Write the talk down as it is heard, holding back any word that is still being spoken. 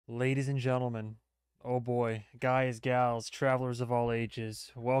Ladies and gentlemen, oh boy, guys, gals, travelers of all ages,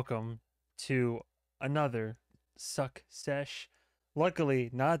 welcome to another Succ Sesh. Luckily,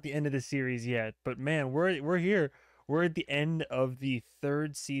 not at the end of the series yet, but man, we're here. We're at the end of the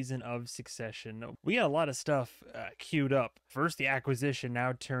third season of Succession. We got a lot of stuff queued up. First, the acquisition,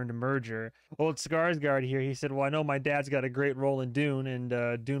 now turned merger. Old Skarsgård here, he said, well, I know my dad's got a great role in Dune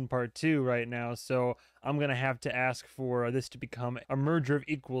and Dune Part 2 right now, so I'm going to have to ask for this to become a merger of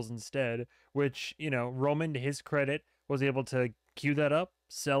equals instead, which, you know, Roman, to his credit, was able to queue that up,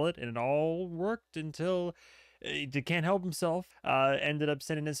 sell it, and it all worked until he can't help himself. Ended up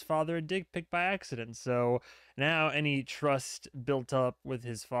sending his father a dick pic by accident. So now any trust built up with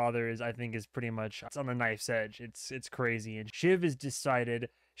his father I think is pretty much, it's on the knife's edge. It's crazy. And Shiv has decided,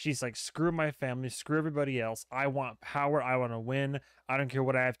 she's like, screw my family, screw everybody else. I want power. I want to win. I don't care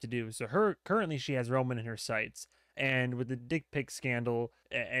what I have to do. So currently she has Roman in her sights. And with the dick pic scandal,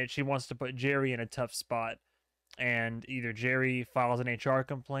 and she wants to put Jerry in a tough spot. And either Jerry files an HR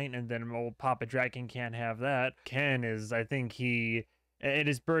complaint, and then old Papa Draken can't have that. Ken is, I think at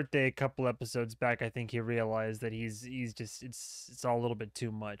his birthday a couple episodes back, I think he realized that he's just, it's all a little bit too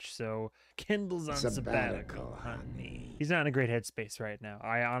much. So Kendall's on sabbatical, honey. He's not in a great headspace right now.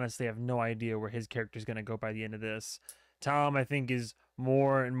 I honestly have no idea where his character's going to go by the end of this. Tom, I think, is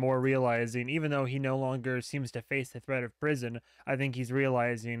more and more realizing, even though he no longer seems to face the threat of prison, I think he's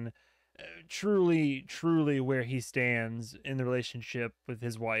realizing truly where he stands in the relationship with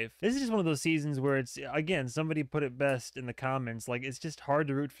his wife. This is just one of those seasons where it's, again, somebody put it best in the comments, like, it's just hard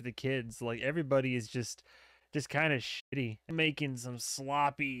to root for the kids. Like, everybody is just kind of shitty, making some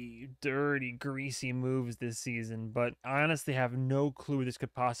sloppy, dirty, greasy moves this season. But I honestly have no clue where this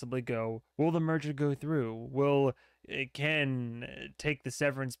could possibly go. Will the merger go through? Will Ken take the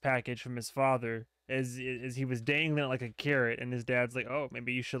severance package from his father as he was dangling it like a carrot, and his dad's like, oh,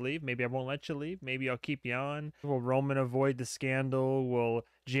 maybe you should leave, maybe I won't let you leave, maybe I'll keep you on? Will Roman avoid the scandal? Will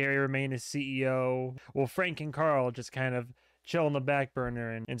Jerry remain as CEO? Will Frank and Carl just kind of chill on the back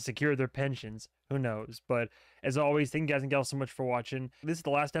burner and secure their pensions? Who knows? But as always, thank you guys and gals so much for watching. This is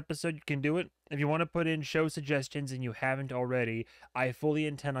the last episode. You can do it. If you want to put in show suggestions and you haven't already, I fully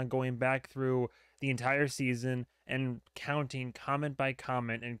intend on going back through the entire season and counting comment by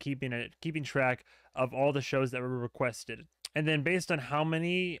comment and keeping track of all the shows that were requested. And then based on how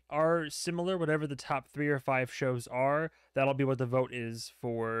many are similar, whatever the top 3 or 5 shows are, that'll be what the vote is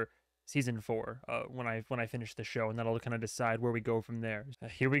for season 4 when I finish the show, and that'll kind of decide where we go from there.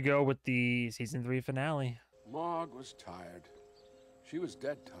 Here we go with the season 3 finale. Maud was tired. She was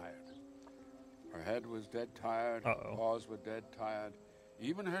dead tired. Her head was dead tired. Her paws were dead tired.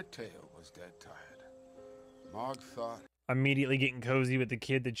 Even her tail was dead tired. Maud thought, immediately getting cozy with the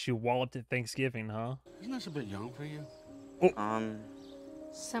kid that she walloped at Thanksgiving, huh? Isn't this a bit young for you? Oh.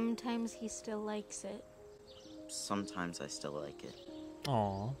 Sometimes he still likes it. Sometimes I still like it.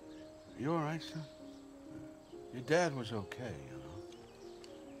 Aw. You all right, son? Your dad was okay, you know?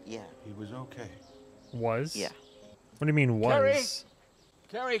 Yeah. He was okay. Was? Yeah. What do you mean, was?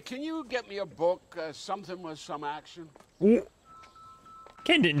 Carrie, can you get me a book, something with some action? Ooh.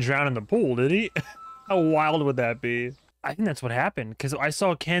 Ken didn't drown in the pool, did he? How wild would that be? I think that's what happened, because I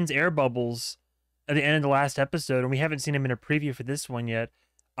saw Ken's air bubbles at the end of the last episode, and we haven't seen him in a preview for this one yet.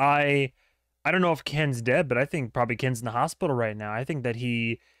 I don't know if Ken's dead, but I think probably Ken's in the hospital right now. I think that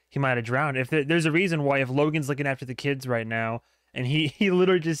he might have drowned. If there's a reason why, if Logan's looking after the kids right now, and he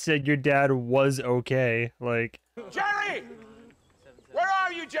literally just said your dad was okay, like... Jerry! Where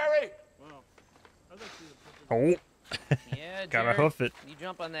are you, Jerry? Oh. Yeah, Gotta Jared, hoof it. you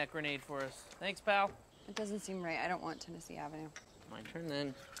jump on that grenade for us. Thanks, pal. It doesn't seem right. I don't want Tennessee Avenue. My turn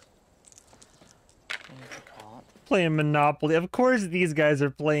then. Playing Monopoly. Of course these guys are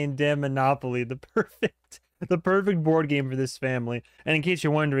playing damn Monopoly, the perfect board game for this family. And in case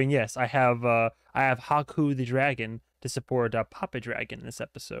you're wondering, yes, I have Haku the Dragon to support Papa Dragon in this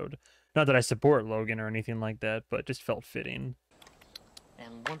episode. Not that I support Logan or anything like that, but just felt fitting.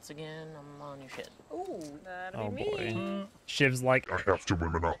 And once again, I'm on your shit. Ooh, that'll be Boy. me. Shiv's like, I have to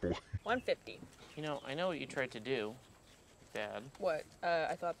win Monopoly. 150. You know, I know what you tried to do, Dad. What?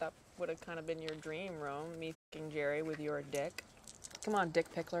 I thought that would have kind of been your dream, Rome. Me f***ing Jerry with your dick. Come on, dick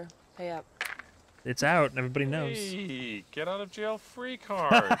pickler. Pay up. it's out and everybody knows. Hey, get out of jail free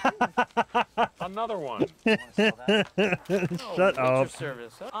card. Another one. Shut up.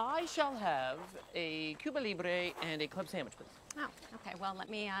 Service. I shall have a Cuba Libre and a club sandwich, please. Oh, okay. Well, let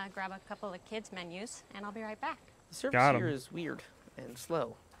me grab a couple of kids' menus, and I'll be right back. The service Got 'em. here is weird and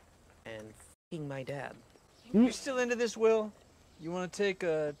slow, and f***ing my dad. You still into this, Will? You want to take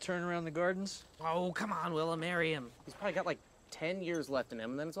a turn around the gardens? Oh, come on, Will, I'll marry him. He's probably got like 10 years left in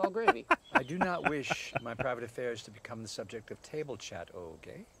him, and then it's all gravy. I do not wish my private affairs to become the subject of table chat,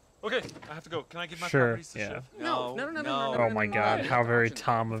 okay? Okay, I have to go. Can I give my Sure, properties to yeah. Chef? No. Oh my God, how very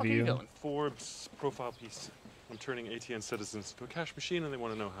Tom of Fuck are you you. doing? Forbes profile piece. I'm turning ATN citizens into a cash machine, and they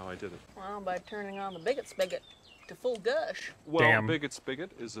want to know how I did it. Well, by turning on the bigot spigot to full gush. Well, Damn. bigot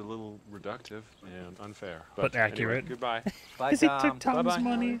spigot is a little reductive and unfair. But accurate. Anyway, goodbye. Bye, Because he Tom. took Tom's Bye-bye.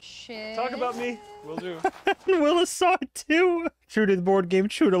 money. Shit. Talk about me. Will do. Willis saw it too. True to the board game,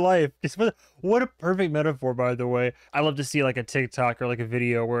 true to life. Just what a perfect metaphor, by the way. I love to see like a TikTok or like a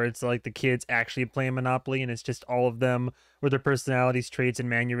video where it's like the kids actually playing Monopoly and it's just all of them with their personalities, traits, and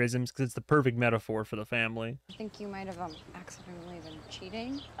mannerisms because it's the perfect metaphor for the family. I think you might have accidentally been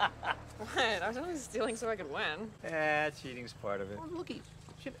cheating. What? I was only stealing so I could win. Yeah, cheating's part of it. Oh, looky,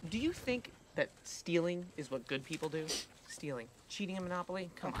 Chef, do you think that stealing is what good people do? Stealing. Cheating in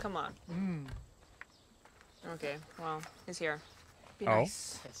Monopoly? Come on. Come on. Okay, well, he's here. Be Oh.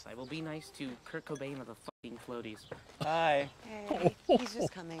 nice. Yes, I will be nice to Kurt Cobain of the fucking floaties. Hi. Hey, he's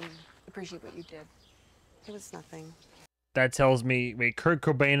just coming. Appreciate what you did. It was nothing. That tells me, wait, Kurt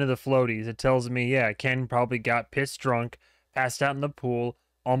Cobain of the floaties. It tells me, yeah, Ken probably got pissed drunk, passed out in the pool,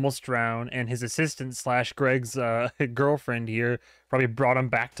 almost drowned, and his assistant slash Greg's girlfriend here probably brought him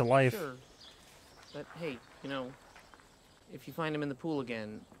back to life. Sure. But hey, you know, if you find him in the pool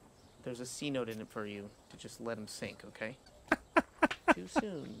again, there's a C note in it for you to just let him sink, okay? Too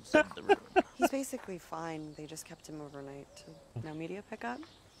soon, said the room. He's basically fine. They just kept him overnight. No media pickup.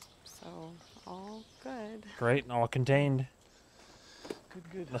 So, all good. Great, all contained.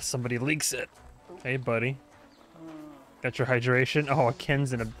 Good. Unless somebody leaks it. Hey, buddy. Got your hydration? Oh,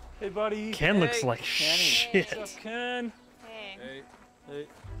 Ken's in a... Hey, buddy. Ken looks like Kenny. shit. What's up, Ken? Hey. Hey.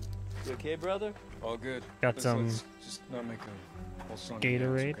 You okay, brother? All good. Got Let's some just not make a whole song and dance,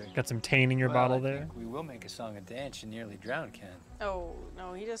 Gatorade. okay? Got some Tane in your Well, bottle I there. think we will make a song and dance. You nearly drowned, Ken. Oh,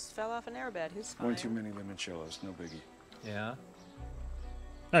 no, he just fell off an airbed. He's fine. One too many limoncellos, no biggie. Yeah?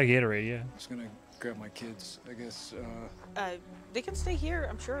 Oh, Gatorade, yeah. I was gonna grab my kids, I guess. They can stay here,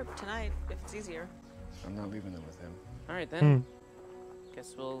 I'm sure, tonight, if it's easier. I'm not leaving them with him. All right, then.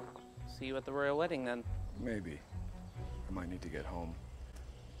 Guess we'll see you at the royal wedding, then. Maybe. I might need to get home.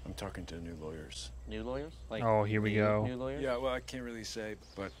 I'm talking to new lawyers. New lawyers? Like Oh, here we go. New lawyers? Yeah, well, I can't really say,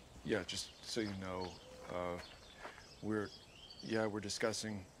 but yeah, just so you know, we're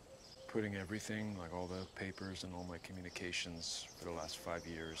discussing putting everything, like all the papers and all my communications for the last 5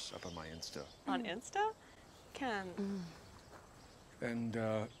 years up on my Insta. On Insta? Ken. And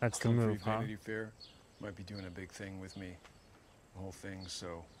That's the Comfrey move, huh? Vanity Fair might be doing a big thing with me, the whole thing,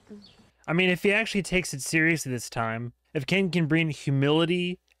 so I mean, if he actually takes it seriously this time, if Ken can bring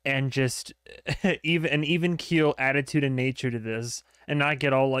humility and just an even keel attitude and nature to this, and not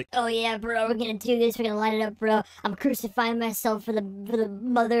get all like, oh yeah, bro, we're gonna do this, we're gonna line it up, bro. I'm crucifying myself for the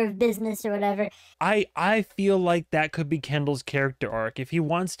mother of business or whatever. I feel like that could be Kendall's character arc if he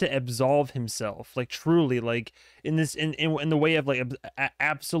wants to absolve himself, like truly, like in the way of like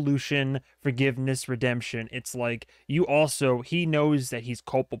absolution, forgiveness, redemption. It's like he knows that he's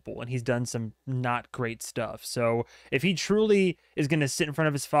culpable and he's done some not great stuff. So if he truly is gonna sit in front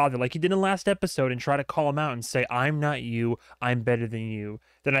of his father like he did in the last episode and try to call him out and say, I'm not you, I'm better than you,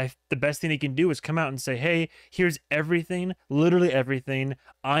 then the best thing he can do is come out and say, hey, here's everything, literally everything.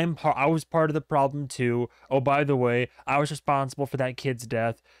 I was part of the problem too. Oh, by the way, I was responsible for that kid's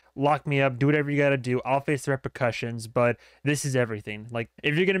death. Lock me up, do whatever you gotta do. I'll face the repercussions, but this is everything. Like,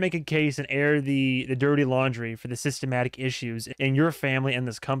 if you're gonna make a case and air the dirty laundry for the systematic issues in your family and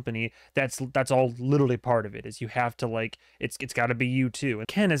this company, that's all literally part of it. Is you have to, like, it's gotta be you too. And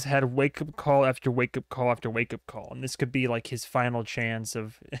Ken has had wake up call after wake up call after wake up call, and this could be like his final chance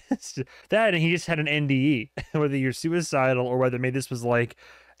of that. And he just had an NDE, whether you're suicidal or whether maybe this was like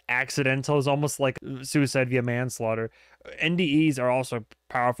accidental, is almost like suicide via manslaughter. NDEs are also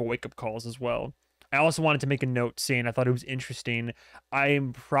powerful wake-up calls as well. I also wanted to make a note saying I thought it was interesting.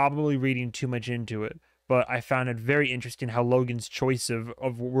 I'm probably reading too much into it, but I found it very interesting how Logan's choice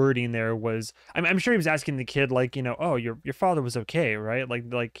of wording there was, I'm sure he was asking the kid, like, you know, oh, your father was okay, right?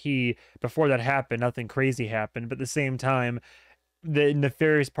 Like he, before that happened, nothing crazy happened. But at the same time, the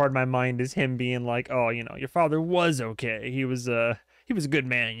nefarious part of my mind is him being like, oh, you know, your father was okay. He was a good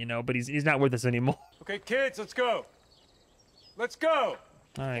man, you know, but he's not with us anymore. Okay, kids, let's go. Let's go.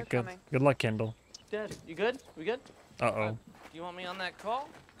 All right, They're good. coming. Good luck, Kendall. Dad, you good? We good? Uh-oh. Do you want me on that call?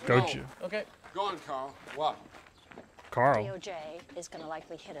 Gojo. Okay. Go on, Carl. What? Carl. DOJ is going to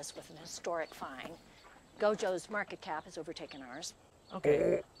likely hit us with an historic fine. Gojo's market cap has overtaken ours.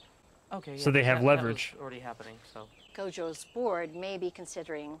 Okay. Okay. So they have that leverage. was already happening, so. Gojo's board may be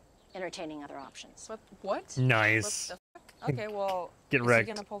considering entertaining other options. What? Nice. What the fuck? Okay, well, Get is wrecked.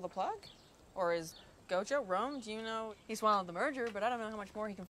 he gonna pull the plug? Or is Gojo, Rome, do you know he swallowed the merger, but I don't know how much more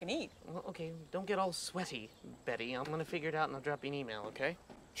he can fucking eat. Well, okay, don't get all sweaty, Betty. I'm gonna figure it out and I'll drop you an email, okay?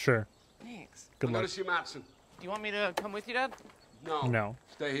 Sure. Thanks. Good I'm luck. gonna see Matson. Do you want me to come with you, Dad? No. No.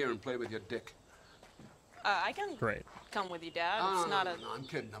 Stay here and play with your dick. I can Great. come with you, Dad. No, It's not a... no, I'm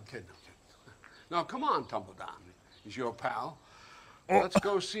kidding. No, come on, Tumbledown. He's your pal. Oh. Let's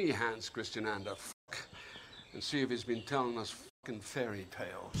go see Hans Christian Ander and see if he's been telling us fucking fairy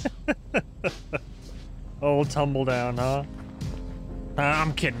tales. Old Tumbledown, huh?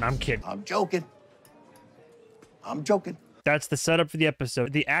 I'm kidding. I'm joking. I'm joking. That's the setup for the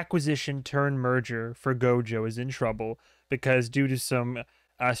episode. The acquisition turn merger for Gojo is in trouble because due to some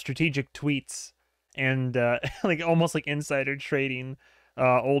strategic tweets and like almost like insider trading,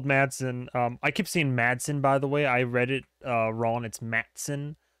 old Madsen. I keep saying Madsen, by the way. I read it wrong. It's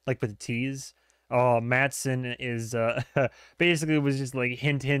Matson, like with the T's. Madsen is basically was just like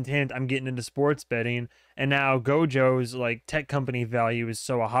hint, hint, hint. I'm getting into sports betting, and now Gojo's like tech company value is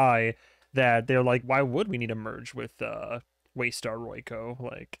so high that they're like, why would we need to merge with Waystar Royco?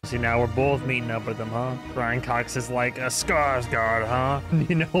 Like, see, now we're both meeting up with them, huh? Brian Cox is like a Skarsgård, huh?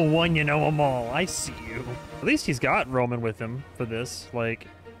 You know one, you know them all. I see you. At least he's got Roman with him for this. Like,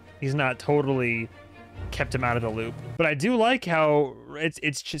 he's not totally kept him out of the loop. But I do like how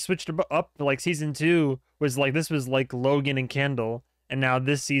it's just switched up. Like season 2 was like, this was like Logan and Kendall, and now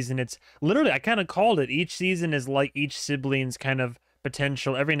this season it's literally, I kind of called it, each season is like each sibling's kind of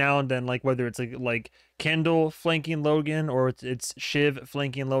potential every now and then, like whether it's like Kendall flanking Logan or it's Shiv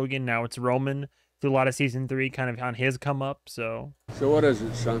flanking Logan. Now it's Roman through a lot of season 3 kind of on his come up. So what is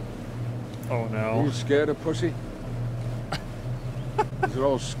it, son? Oh no. You scared of pussy? Is it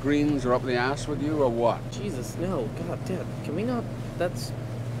all screens are up the ass with you or what? Jesus, no. God, Dad, can we not? That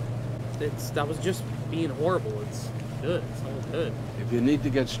was just being horrible. It's good. It's all good. If you need to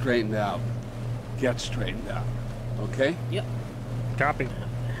get straightened out, get straightened out. Okay? Yep. Copy.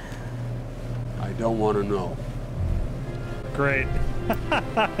 I don't want to know. Great.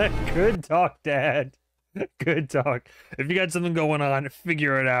 Good talk, Dad. Good talk. If you got something going on,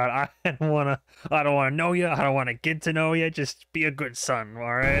 figure it out. I don't wanna know you. I don't wanna get to know you. Just be a good son,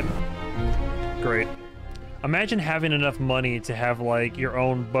 all right? Great. Imagine having enough money to have like your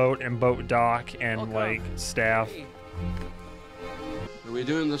own boat and boat dock and like staff. Are we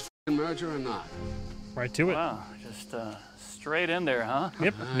doing this f***ing merger or not? Right to it. Wow, just straight in there, huh?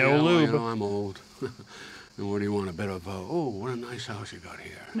 Yep. Yeah, No well, lube. you know, I'm old. And what do you want, a bit of, oh, what a nice house you got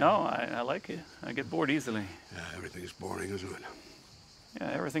here. No, I like it. I get bored easily. Yeah, everything's boring, isn't it?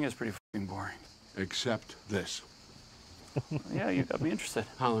 Yeah, everything is pretty fucking boring. Except this. Yeah, you got me interested.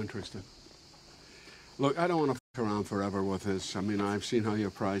 How interested? Look, I don't want to f*** around forever with this. I mean, I've seen how your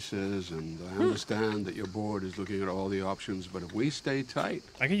price is, and I understand that your board is looking at all the options, but if we stay tight...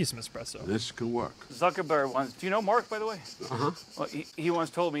 I could use some espresso. This can work. Zuckerberg once... Do you know Mark, by the way? Uh-huh. Well, he once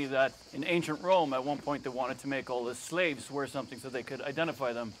told me that in ancient Rome, at one point, they wanted to make all the slaves wear something so they could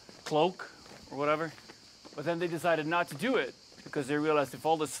identify them. Cloak, or whatever. But then they decided not to do it, because they realized if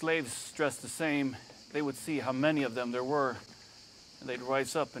all the slaves dressed the same, they would see how many of them there were, and they'd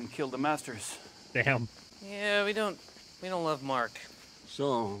rise up and kill the masters. Damn. Yeah, we don't love Mark.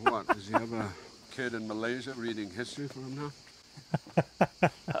 So, what, does he have a kid in Malaysia reading history for him now?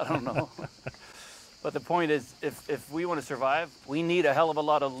 I don't know. But the point is, if we want to survive, we need a hell of a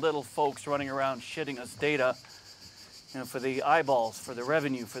lot of little folks running around shitting us data, you know, for the eyeballs, for the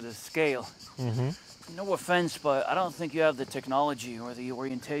revenue, for the scale. Mm-hmm. No offense, but I don't think you have the technology or the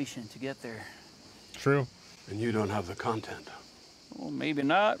orientation to get there. True. And you don't have the content. Well, maybe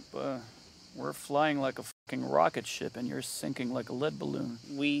not, but we're flying like a fucking rocket ship and you're sinking like a lead balloon.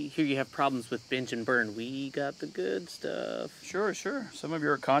 We hear you have problems with binge and burn. We got the good stuff. Sure. Some of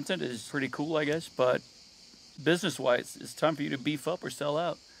your content is pretty cool, I guess, but business-wise, it's time for you to beef up or sell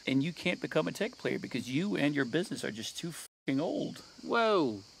out. And you can't become a tech player because you and your business are just too fucking old.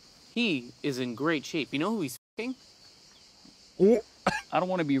 Whoa. He is in great shape. You know who he's fucking? I don't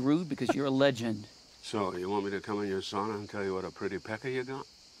want to be rude because you're a legend. So, you want me to come in your sauna and tell you what a pretty pecker you got?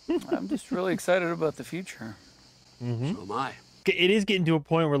 I'm just really excited about the future. Mm-hmm. So am I. It is getting to a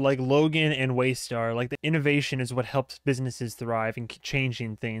point where like Logan and Waystar, like the innovation is what helps businesses thrive and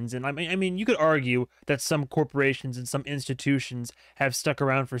changing things. And I mean, you could argue that some corporations and some institutions have stuck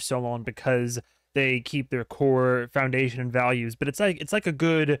around for so long because they keep their core foundation and values, but it's like a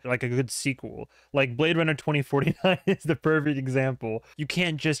good sequel. Like Blade Runner 2049 is the perfect example. You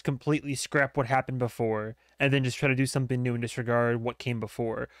can't just completely scrap what happened before and then just try to do something new and disregard what came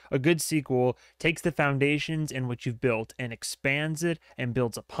before. A good sequel takes the foundations and what you've built and expands it and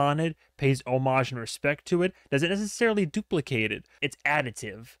builds upon it, pays homage and respect to it, doesn't necessarily duplicate it. It's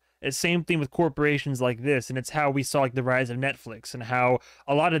additive. It's same thing with corporations like this, and it's how we saw like the rise of Netflix and how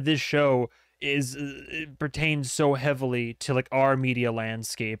a lot of this show it pertains so heavily to like our media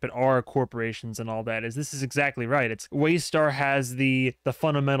landscape and our corporations and all that. This is exactly right. It's Waystar has the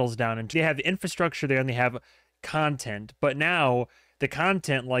fundamentals down, and they have the infrastructure there and they have content, but now the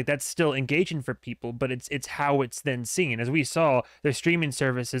content, like, that's still engaging for people, but it's how it's then seen. As we saw, their streaming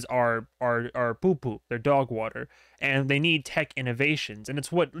services are poo-poo, they're dog water, and they need tech innovations. And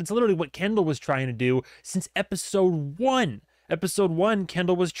it's literally what Kendall was trying to do since episode 1. Episode 1,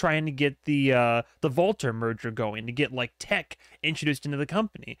 Kendall was trying to get the Volter merger going, to get like tech introduced into the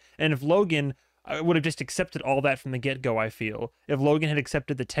company. And if Logan would have just accepted all that from the get-go, I feel. If Logan had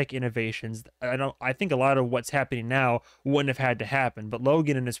accepted the tech innovations, I think a lot of what's happening now wouldn't have had to happen. But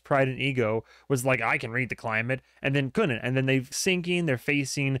Logan, in his pride and ego, was like, I can read the climate, and then couldn't. And then they're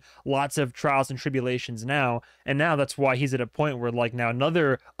facing lots of trials and tribulations now. And now that's why he's at a point where, like, now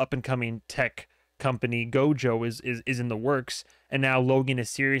another up-and-coming tech company, Gojo, is in the works, and now Logan is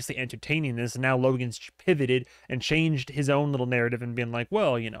seriously entertaining this, and now Logan's pivoted and changed his own little narrative and been like,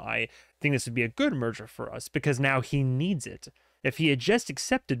 well, you know, I think this would be a good merger for us, because now he needs it. If he had just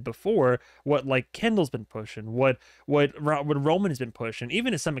accepted before what like Kendall's been pushing, what Roman has been pushing,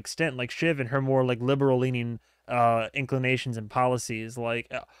 even to some extent like Shiv and her more like liberal leaning inclinations and policies,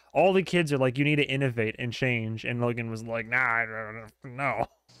 like all the kids are like, you need to innovate and change, and Logan was like, nah, I don't know.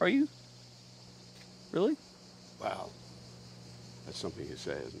 Are you? Really? Well, that's something you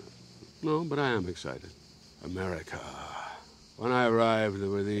say, isn't it? No, but I am excited. America. When I arrived, there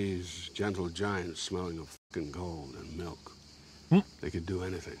were these gentle giants smelling of fucking gold and milk. They could do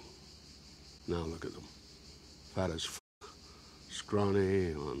anything. Now look at them. Fat as fuck.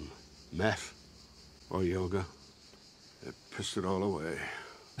 Scrawny on meth or yoga. They pissed it all away.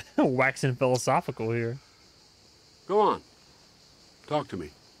 Waxing philosophical here. Go on. Talk to me.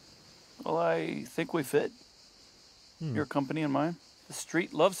 Well, I think we fit. Your company and mine. The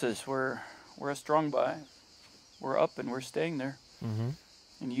street loves us. We're a strong buy. We're up and we're staying there.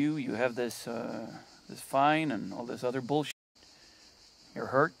 And you have this fine and all this other bullshit. You're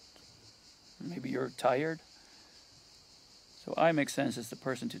hurt. Maybe you're tired. So I make sense as the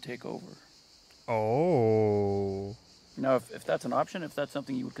person to take over. Oh. Now, if that's an option, if that's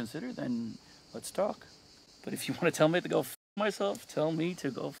something you would consider, then let's talk. But if you want to tell me to go f myself, tell me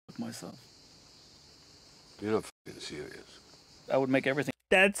to go f myself. You're not f***ing serious. I would make everything.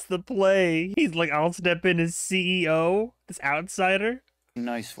 That's the play. He's like, I'll step in as CEO, this outsider.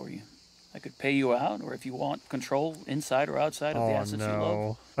 Nice for you. I could pay you out, or if you want control inside or outside of the assets you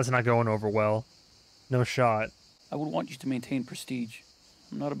love. That's not going over well. No shot. I would want you to maintain prestige.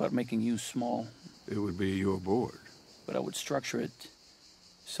 I'm not about making you small. It would be your board. But I would structure it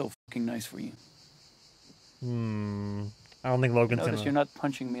so fucking nice for you. I don't think Logan's Notice you're not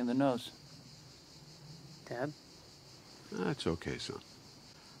punching me in the nose. Dad? That's okay, son.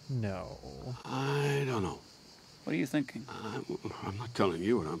 No. I don't know. What are you thinking? I'm not telling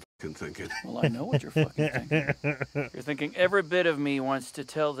you what I'm fucking thinking. Well, I know what you're fucking thinking. You're thinking every bit of me wants to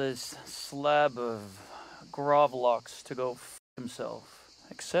tell this slab of Grovlocks to go f himself.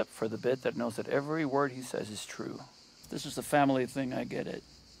 Except for the bit that knows that every word he says is true. This is the family thing, I get it.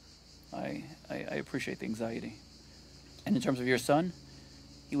 I appreciate the anxiety. And in terms of your son,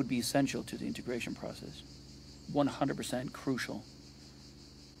 he would be essential to the integration process. 100% crucial.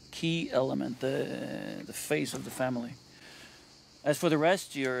 Key element, the face of the family. As for the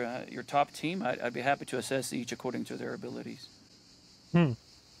rest, your top team, I'd be happy to assess each according to their abilities.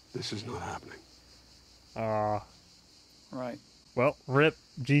 This is not happening. Right. Well, rip,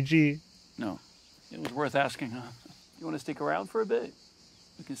 GG. No, it was worth asking, huh? You want to stick around for a bit?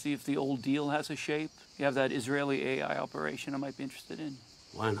 We can see if the old deal has a shape. You have that Israeli AI operation I might be interested in.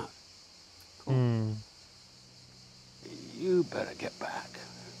 Why not? Cool. You better get back.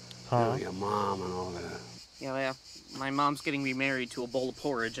 You know, your mom and all that. Yeah. My mom's getting remarried to a bowl of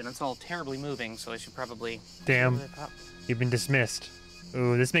porridge, and it's all terribly moving, so I should probably... Damn. You've been dismissed.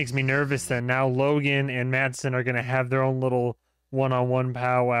 Ooh, this makes me nervous then. Now Logan and Madsen are going to have their own little one-on-one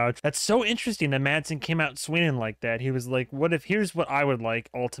powwow. That's so interesting that Madsen came out swinging like that. He was like, what if, here's what I would like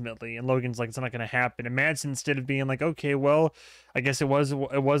ultimately. And Logan's like, it's not going to happen. And Madsen, instead of being like, okay, well, I guess it was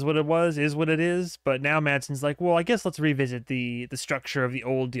what it was, is what it is. But now Madsen's like, well, I guess let's revisit the structure of the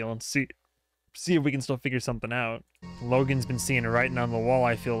old deal and see see if we can still figure something out. Logan's been seeing writing on the wall,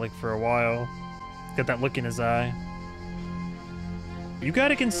 I feel like, for a while. Got that look in his eye. You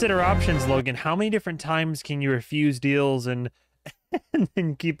gotta consider options, Logan. How many different times can you refuse deals and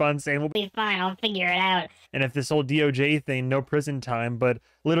then keep on saying, we'll be fine, I'll figure it out. And if this whole DOJ thing, no prison time, but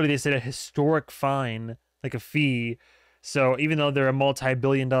literally they said a historic fine, like a fee. So even though they're a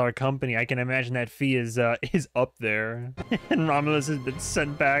multi-billion-dollar company, I can imagine that fee is up there. And Romulus has been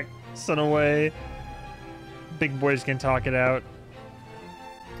sent back, sent away. Big boys can talk it out.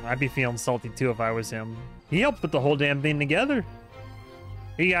 I'd be feeling salty too if I was him. He helped put the whole damn thing together.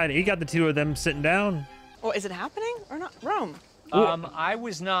 He got the two of them sitting down. Well, is it happening or not? Rome. I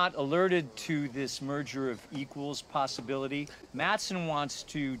was not alerted to this merger of equals possibility. Mattson wants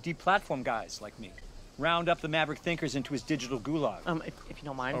to deplatform guys like me. Round up the maverick thinkers into his digital gulag. If you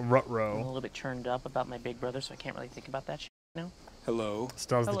don't mind. A rut row. I'm a little bit churned up about my big brother, so I can't really think about that shit now. Hello.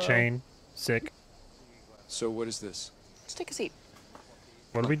 Still has the chain. Sick. So what is this? Just take a seat.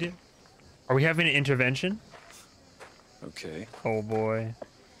 What do we do? Are we having an intervention? Okay. Oh boy.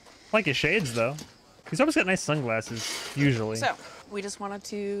 I like his shades though. He's always got nice sunglasses, usually. So, we just wanted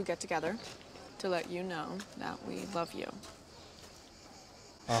to get together to let you know that we love you.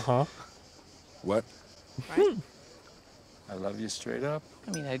 Uh-huh. What? Right? I love you straight up.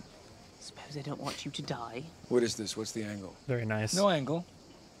 I mean, I suppose I don't want you to die. What is this? What's the angle? Very nice. No angle.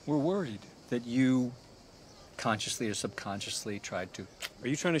 We're worried that you consciously or subconsciously tried to. Are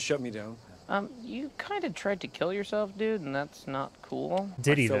you trying to shut me down? You kind of tried to kill yourself, dude, and that's not cool.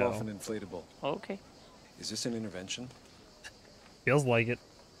 Did he, I fell though? off an inflatable. Okay. Is this an intervention? Feels like it.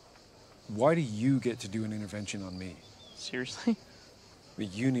 Why do you get to do an intervention on me? Seriously?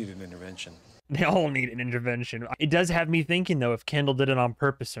 But you need an intervention. They all need an intervention. It does have me thinking, though, if Kendall did it on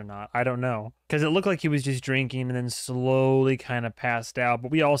purpose or not. I don't know. Because it looked like he was just drinking and then slowly kind of passed out. But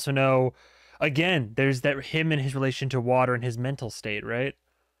we also know, again, there's that him and his relation to water and his mental state, right?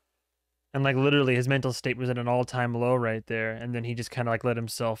 And like literally his mental state was at an all-time low right there. And then he just kind of like let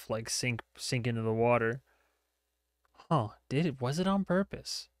himself like sink into the water. Huh. Was it on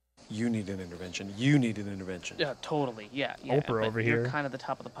purpose? You need an intervention. You need an intervention. Yeah, totally. Yeah. Oprah but over you're here. kind of the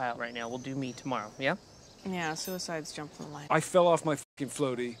top of the pile right now. We'll do me tomorrow, yeah? Yeah, suicides jump the line. I fell off my fucking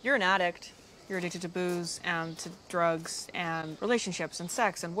floaty. You're an addict. You're addicted to booze and to drugs and relationships and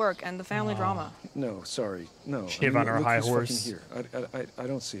sex and work and the family drama. No, sorry. No. Shiv on her look high who's horse. fucking here. I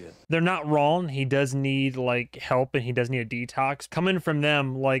don't see it. They're not wrong. He does need like help and he does need a detox. Coming from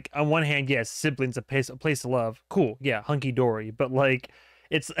them, like on one hand, yes, siblings, a place of love. Cool, yeah, hunky dory. But like,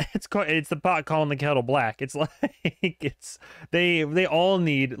 it's the pot calling the kettle black. It's like they all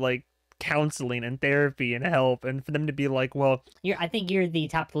need like counseling and therapy and help, and for them to be like, well, I think you're the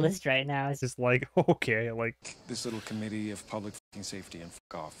top of the list right now. It's just like, okay, like this little committee of public fucking safety and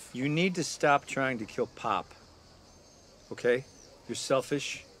fuck off. You need to stop trying to kill Pop. Okay? You're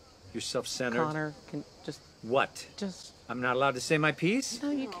selfish. You're self-centered. Connor, can just... What? Just... I'm not allowed to say my piece?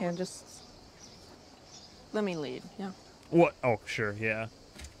 No, you can. Just... Let me lead, yeah. What? Oh, sure, yeah.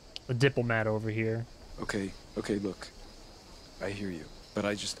 The diplomat over here. Okay, look. I hear you. But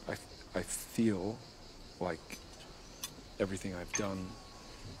I feel like everything I've done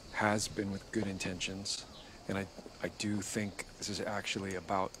has been with good intentions. And I do think this is actually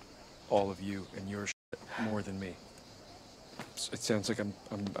about all of you and your shit more than me. It sounds like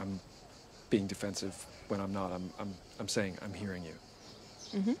I'm being defensive when I'm not. I'm saying I'm hearing you.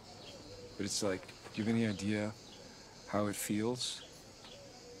 Mm-hmm. But it's like, do you have any idea how it feels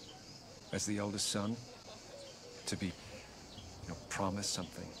as the eldest son to be, promised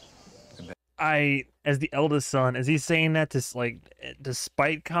something? As the eldest son, is he saying that to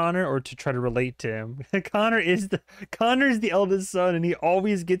spite Connor or to try to relate to him? Connor's the eldest son, and he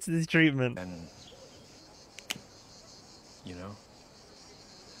always gets this treatment. And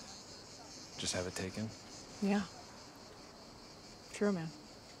just have it taken. Yeah. True, man.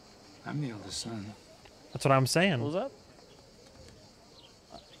 I'm the eldest son. That's what I'm saying. What was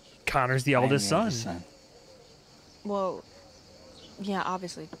that? Connor's the eldest son. Well, yeah,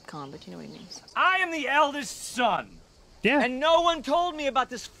 obviously, Con, but you know what he means. I am the eldest son. Yeah. And no one told me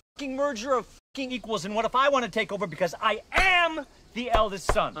about this fucking merger of fucking equals. And what if I want to take over because I am the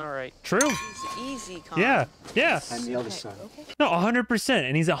eldest son? All right. True. Easy, Con. Yeah. I'm the eldest son. Okay. No, 100%.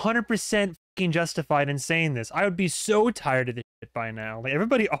 And he's 100% fucking justified in saying this. I would be so tired of this shit by now. Like,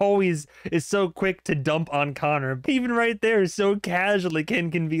 everybody always is so quick to dump on Connor. But even right there, so casually,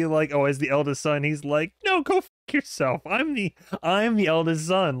 Ken can be like, oh, as the eldest son, he's like, no, go yourself. I'm the eldest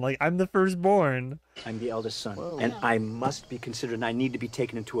son. Like, I'm the firstborn. I'm the eldest son, and I must be considered, and I need to be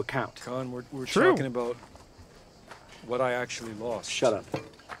taken into account. Con, we're True. talking about what I actually lost. Shut up.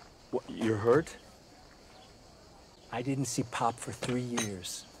 What, you're hurt? I didn't see Pop for 3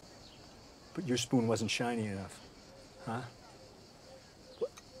 years. But your spoon wasn't shiny enough. Huh?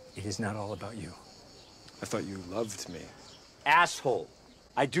 It is not all about you. I thought you loved me. Asshole.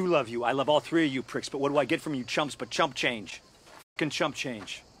 I do love you. I love all 3 of you pricks, but what do I get from you chumps but chump change? Fucking chump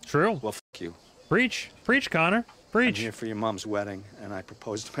change. True. Well, fuck you. Preach. Preach, Connor. Preach. I'm here for your mom's wedding, and I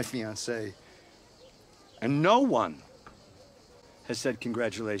proposed to my fiancée. And no one has said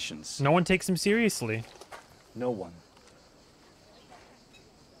congratulations. No one takes him seriously. No one.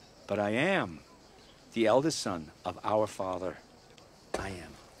 But I am the eldest son of our father. I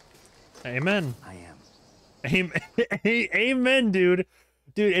am. Amen. I am. Amen, dude.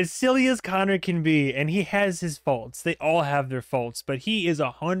 Dude, as silly as Connor can be, and he has his faults. They all have their faults, but he is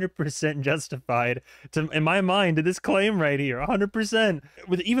 100% justified, in my mind, to this claim right here. 100%.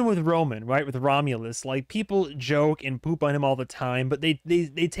 Even with Roman, right? With Romulus, like, people joke and poop on him all the time, but they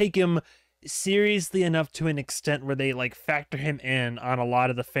take him seriously enough to an extent where they, like, factor him in on a lot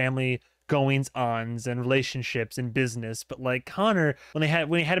of the family goings-ons and relationships and business. But like Connor, when he had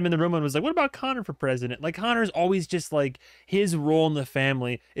him in the room and was like, what about Connor for president? Like, Connor's always just like, his role in the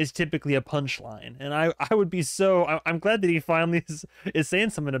family is typically a punchline. And I would be I'm glad that he finally is saying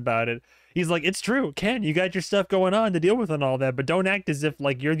something about it. He's like, it's true, Ken, you got your stuff going on to deal with and all that, but don't act as if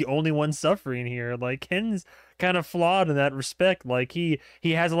like you're the only one suffering here. Like, Ken's kind of flawed in that respect. Like, he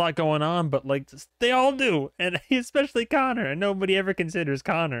has a lot going on, but like they all do, and especially Connor, and nobody ever considers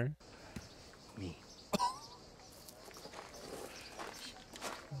Connor.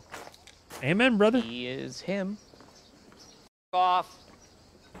 Amen, brother. He is him. Off.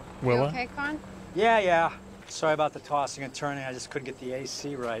 Willa? You okay, Con? Yeah. Sorry about the tossing and turning. I just couldn't get the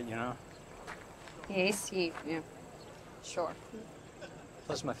AC right, you know? The AC, yeah. Sure.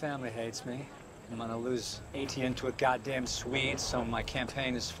 Plus, my family hates me. I'm gonna lose ATN to a goddamn Swede, so my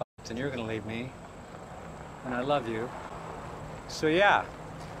campaign is fucked, and you're gonna leave me. And I love you. So, yeah.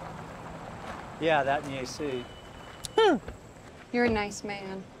 Yeah, that and the AC. You're a nice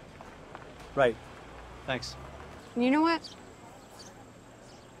man. Right. Thanks. And you know what?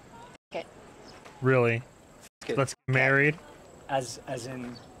 F it. Really? Let's get married. As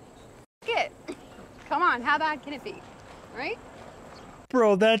in... F it. Come on, how bad can it be? Right?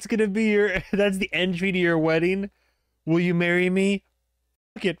 Bro, that's gonna be that's the entry to your wedding. Will you marry me?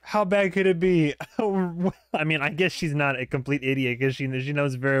 Fuck it. How bad could it be? I mean, I guess she's not a complete idiot because she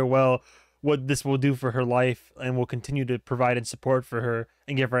knows very well what this will do for her life and will continue to provide and support for her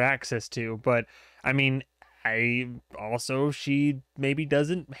and give her access to. But I mean, she maybe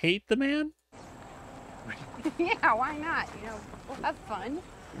doesn't hate the man. Yeah, why not? You know, we'll have fun.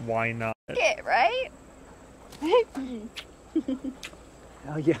 Why not? It, right?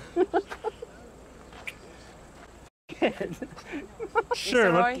 Hell yeah.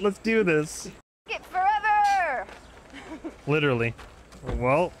 Sure, let's do this. It forever. Literally.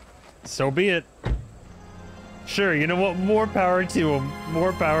 Well, so be it. Sure, you know what? More power to him.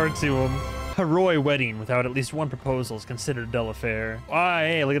 More power to him. A royal wedding without at least one proposal is considered a dull affair. Ah,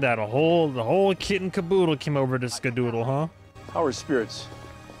 hey, look at that. The whole kit and caboodle came over to Skadoodle, huh? How are spirits?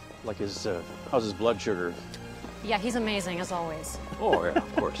 Like how's his blood sugar? Yeah, he's amazing, as always. Oh, yeah,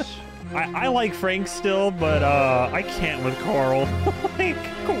 of course. I like Frank still, but I can't with Carl. Like,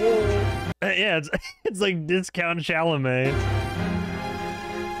 cool. Yeah, it's like discount Chalamet.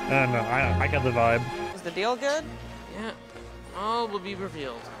 I don't know. I got the vibe. Is the deal good? Yeah. All will be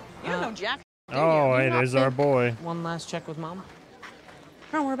revealed. You don't know Jack. Oh, hey, there's our boy. One last check with Mom.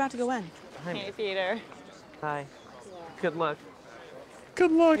 No, we're about to go in. Hey, Peter. Hi. Good luck.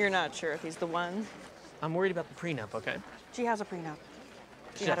 Good luck. You're not sure if he's the one. I'm worried about the prenup, okay? She has a prenup.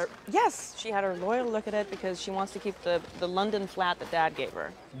 She Yes. had she had her lawyer look at it because she wants to keep the London flat that Dad gave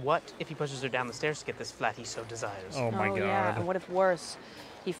her. What if he pushes her down the stairs to get this flat he so desires? Oh my God. Yeah, and what if worse?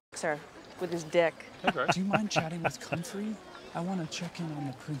 He fucks her with his dick. Do you mind chatting with Comfrey? I want to check in on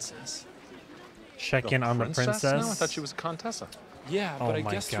the princess. Check in on the princess? No, I thought she was a contessa. Yeah, Oh but I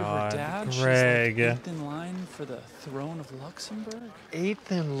my guess through God, her dad, Greg. she's like 8th in line for the throne of Luxembourg.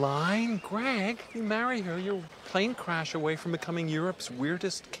 8th in line? Greg, you marry her, you're a plane crash away from becoming Europe's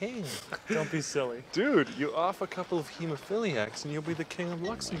weirdest king. Don't be silly. Dude, you off a couple of hemophiliacs and you'll be the king of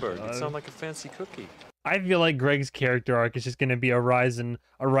Luxembourg. You sound like a fancy cookie. I feel like Greg's character arc is just going to be a rise and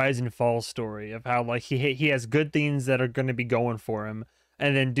fall story of how like he has good things that are going to be going for him,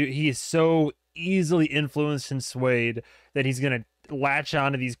 and then he is so easily influenced and swayed that he's going to latch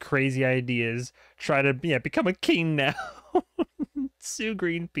onto these crazy ideas, try to become a king now, sue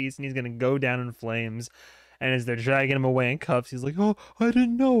Greenpeace, and he's going to go down in flames. And as they're dragging him away in cuffs, he's like, "Oh, I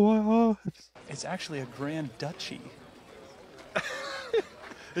didn't know." It's actually a grand duchy.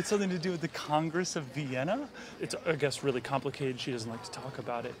 It's something to do with the Congress of Vienna? It's, I guess, really complicated. She doesn't like to talk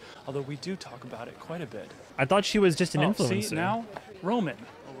about it, although we do talk about it quite a bit. I thought she was just an influencer. See, now, Roman.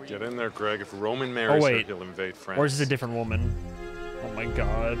 Get in there, Greg. If Roman marries her, he'll invade France. Or is this a different woman? Oh my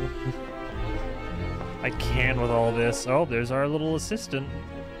god. I can't with all this. Oh, there's our little assistant.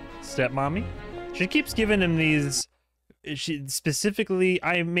 Stepmommy. She keeps giving him these... She specifically...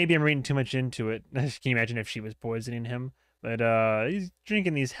 Maybe I'm reading too much into it. Can you imagine if she was poisoning him? But he's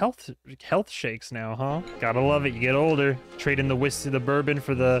drinking these health shakes now, huh? Gotta love it. You get older. Trade in the whiskey, the bourbon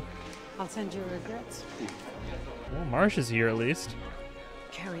for the... I'll send you regrets. Well, Marsha's here at least.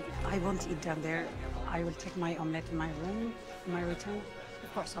 Carrie, I won't eat down there. I will take my omelette in my room when I return.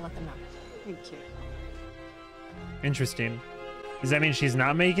 Of course, I'll let them know. Thank you. Interesting. Does that mean she's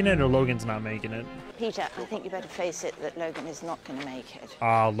not making it, or Logan's not making it? Peter, I think you better face it that Logan is not going to make it.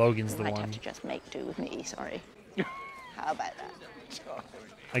 Ah, Logan's the You might one. have to just make do with me, sorry. How about that?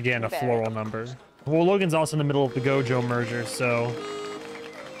 Again, a Very floral number. Well, Logan's also in the middle of the Gojo merger, so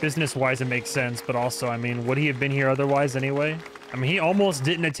business-wise it makes sense, but also, I mean, would he have been here otherwise anyway? I mean, he almost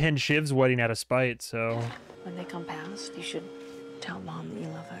didn't attend Shiv's wedding out of spite, so... When they come past, you should tell Mom that you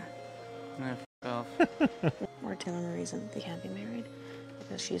love her. Or tell him a reason they can't be married.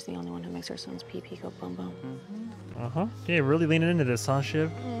 Because she's the only one who makes her son's pee-pee go boom-boom. Uh-huh. Yeah, really leaning into this, huh, Shiv?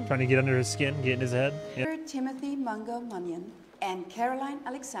 Trying to get under his skin, get in his head. Yeah. Timothy Mungo Munyon and Caroline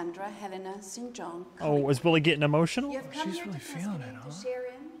Alexandra Helena St. John. Oh, is Willie getting emotional? She's really feeling it, huh?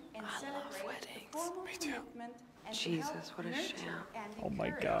 I love weddings. Me too. Jesus, what a sham. Oh my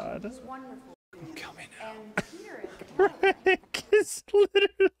god. Kill me Rick is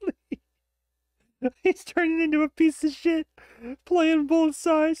literally... He's turning into a piece of shit. Playing both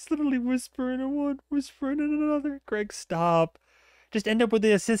sides, literally whispering in one, whispering in another. Greg, stop. Just end up with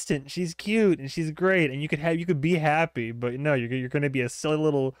the assistant. She's cute and she's great, and you could be happy, but no, you're gonna be a silly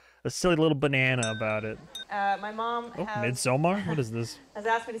little banana about it. My mom Midsommar? What is this? has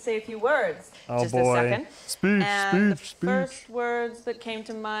asked me to say a few words. Oh Just boy. a second. Speak, And speak. First words that came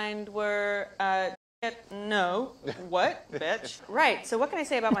to mind were, no. What, bitch? Right, so what can I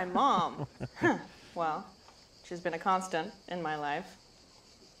say about my mom? Well, she's been a constant in my life.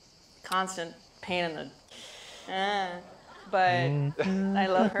 Constant pain in the... But I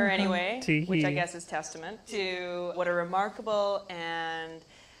love her anyway, which I guess is testament to what a remarkable and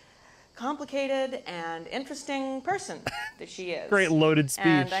complicated and interesting person that she is. Great loaded speech.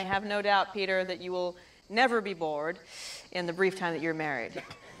 And I have no doubt, Peter, that you will never be bored in the brief time that you're married.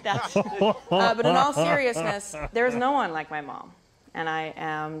 That's, but in all seriousness, there is no one like my mom, and I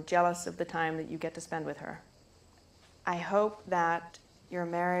am jealous of the time that you get to spend with her. I hope that your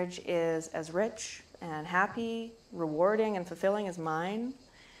marriage is as rich and happy, rewarding, and fulfilling as mine.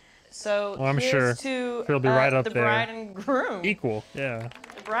 So well, I'm here's sure to he'll be right up the there. bride and groom. Equal, yeah.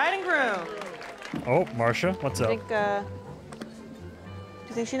 The bride and groom. Oh, Marsha, what's up? Do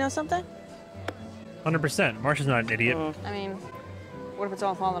you think she knows something? 100%. Marsha's not an idiot. I mean, what if it's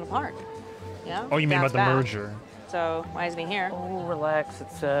all falling apart? Yeah. Oh, you mean about Dad's the back. merger? So why isn't he here? Oh, relax.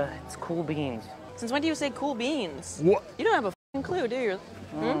 It's cool beans. Since when do you say cool beans? What? You don't have a f***ing clue, do you?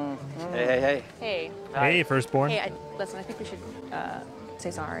 Hmm? Hey. Hey. Hey, firstborn. Hey, listen, I think we should say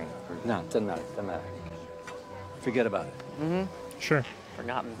sorry. No, doesn't matter. Forget about it. Sure.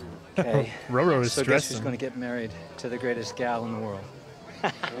 Forgotten. Okay. Roro is so guess stressing. who's going to get married to the greatest gal in the world?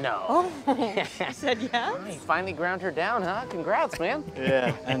 No. Oh, you said yes? You finally ground her down, huh? Congrats, man.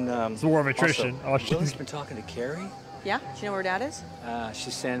 Yeah. And it's war of attrition. Also, Willie's been talking to Carrie. Yeah? Do you know where Dad is?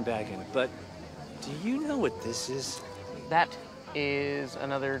 She's sandbagging. But do you know what this is? That is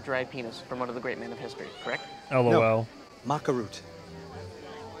another dried penis from one of the great men of history, correct? LOL. No, maca root.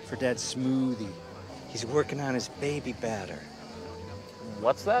 For Dad's smoothie. He's working on his baby batter.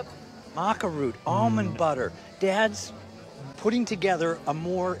 What's that? Maca root, almond butter. Dad's putting together a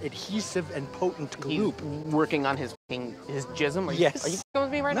more adhesive and potent glue. He's working on his jism? Are Yes. Are you going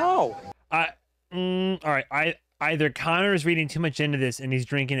with me right now? No. All right. Either Connor is reading too much into this and he's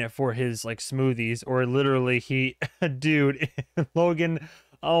drinking it for his like smoothies, or literally dude, Logan.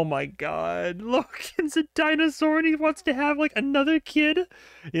 Oh my God, Logan's a dinosaur and he wants to have like another kid.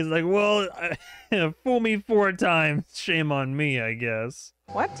 He's like, well, fool me 4 times, shame on me, I guess.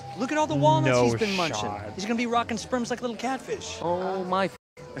 What? Look at all the walnuts No he's been munching. shot. He's gonna be rocking sperms like little catfish. Oh my.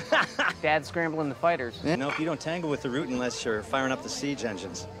 Dad's scrambling the fighters. Nope, you don't tangle with the root unless you're firing up the siege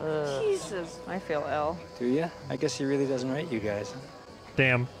engines. Jesus, I feel ill. Do you? I guess he really doesn't rate you guys.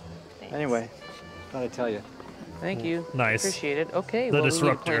 Damn. Thanks. Anyway, thought I'd tell you. Thank you. Nice. Appreciate it. Okay, The well, we need a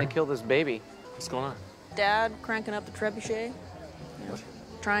disruptor. plan to kill this baby. What's going on? Dad cranking up the trebuchet. You know,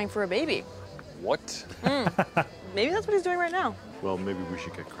 trying for a baby. What? Maybe that's what he's doing right now. Well, maybe we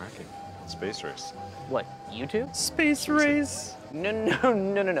should get cracking. Space race. What, you two? Space race.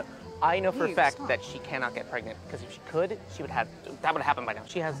 No. I know for a You fact stop. that she cannot get pregnant, because if she could, that would have happened by now.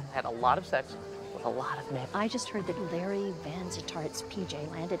 She has had a lot of sex with a lot of men. I just heard that Larry Van Zittart's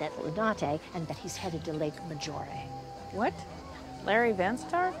PJ landed at Lunate and that he's headed to Lake Maggiore. What? Larry Van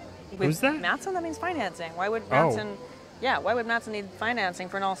Zittar? Who's that? Mattson? That means financing. Why would Oh. Mattson... Yeah, why would Mattson need financing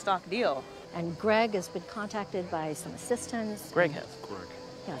for an all-stock deal? And Greg has been contacted by some assistants. Greg has.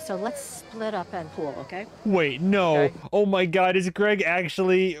 Yeah, so let's split up and pool, okay? Wait, no. Oh my God, is Greg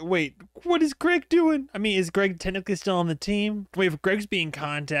actually? Wait, what is Greg doing? I mean, is Greg technically still on the team? Wait, if Greg's being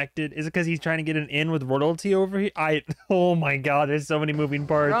contacted, is it because he's trying to get an in with royalty over here? Oh my God, there's so many moving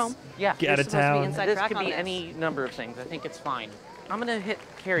parts. Rome? Yeah. Get out of You're supposed to be town. inside. This could be any number of things. I think it's fine. I'm gonna hit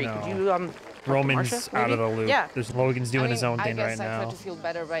Carrie. No. Could you talk to Roman's Marsha, out of maybe? the loop. Yeah. There's Logan's doing his own thing right I now. try to feel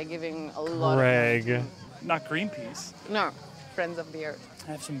better by giving a lot Greg. Not Greenpeace. of... No, Friends of the Earth.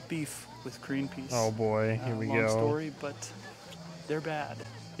 I have some beef with Greenpeace. Oh boy, here we long go. story, but they're bad.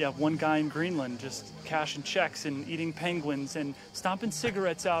 Yeah, one guy in Greenland just cashing checks and eating penguins and stomping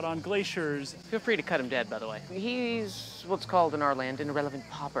cigarettes out on glaciers. Feel free to cut him dead, by the way. He's what's called in our land an irrelevant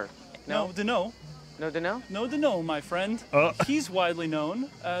pauper. No, to know. No to know? No to know, my friend. He's widely known.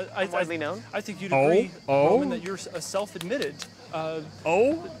 Widely known? I think you'd agree, Oh? Roman, that you're a self-admitted.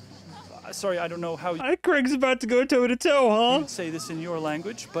 Sorry, I don't know how Greg's about to go toe to toe, you huh? would say this in your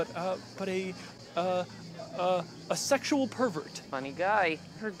language, but a sexual pervert. Funny guy.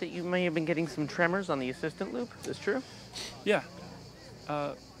 Heard that you may have been getting some tremors on the assistant loop. Is this true? Yeah.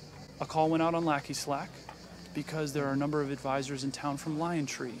 A call went out on Lackey Slack because there are a number of advisors in town from Lion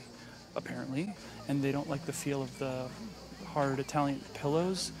Tree, apparently, and they don't like the feel of the hard Italian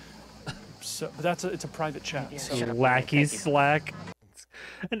pillows. So but it's a private chat. So. Lackey Slack.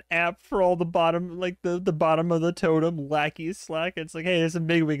 An app for all the bottom, like the bottom of the totem, Lackey Slack. It's like, hey, there's some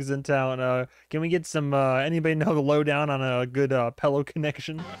bigwigs in town. Can we get some, anybody know the lowdown on a good pillow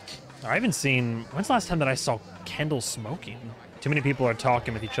connection? I haven't seen, when's the last time that I saw Kendall smoking? Too many people are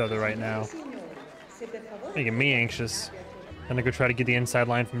talking with each other right now. Making me anxious. Gonna go try to get the inside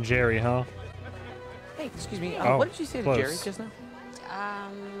line from Jerry, huh? Hey, excuse me. Oh, what did you say close. to Jerry just now?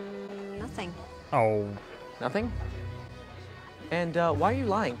 Nothing. Oh. Nothing? And why are you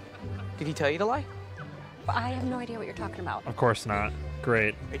lying? Did he tell you to lie? I have no idea what you're talking about. Of course not.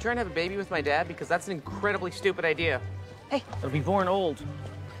 Great. Are you trying to have a baby with my dad? Because that's an incredibly stupid idea. Hey, it'll be born old.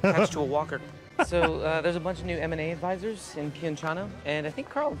 Attached to a walker. So there's a bunch of new M&A advisors in Pianciano, and I think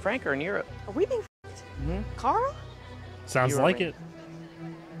Carl and Frank are in Europe. Are we being f***ed? Carl? Sounds You're like right. it.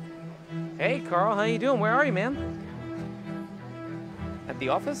 Hey, Carl, how you doing? Where are you, man? At the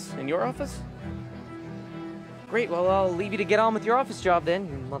office? In your office? Great, well, I'll leave you to get on with your office job then,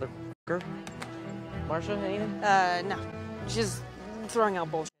 you motherfucker. Marsha, anything? No. Just throwing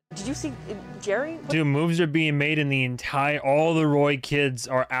out bullshit. Did you see Jerry? Dude, moves are being made in the all the Roy kids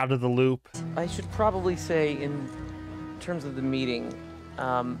are out of the loop. I should probably say, in terms of the meeting,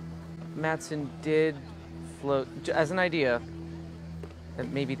 Mattson did float, as an idea, that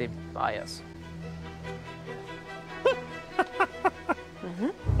maybe they buy us.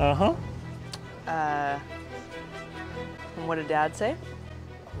 Uh-huh. And what did Dad say?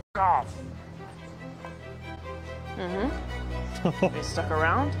 Off. They stuck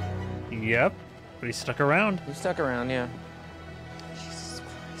around? Yep. But he stuck around. He stuck around, yeah. Jesus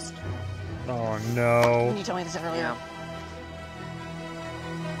Christ. Oh no. You told me this earlier.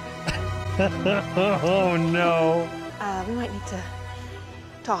 Oh no. We might need to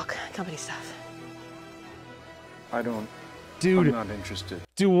talk company stuff. Dude, I'm not interested.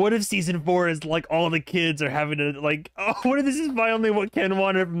 Dude, what if season 4 is like all the kids are having to like, oh, what if this is finally what Ken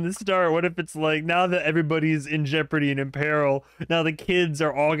wanted from the start? What if it's like now that everybody's in jeopardy and in peril, now the kids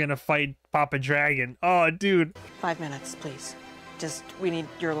are all gonna fight Papa Dragon? Oh, dude. 5 minutes, please. Just, we need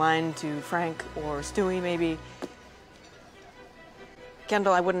your line to Frank or Stewie, maybe.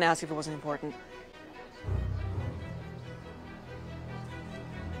 Kendall, I wouldn't ask if it wasn't important.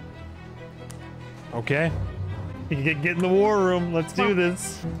 Okay. You can get in the war room. Let's do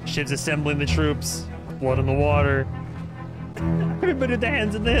this. Shit's assembling the troops. Blood in the water. Everybody with the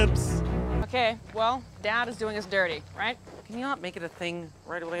hands and the hips. Okay, well, Dad is doing us dirty, right? Can you not make it a thing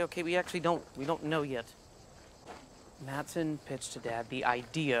right away? Okay, we don't know yet. Mattson pitched to Dad the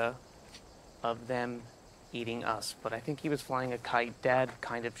idea of them eating us, but I think he was flying a kite. Dad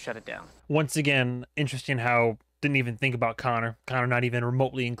kind of shut it down. Once again, interesting how didn't even think about Connor. Connor not even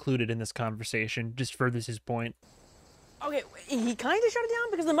remotely included in this conversation. Just furthers his point. Okay, he kind of shut it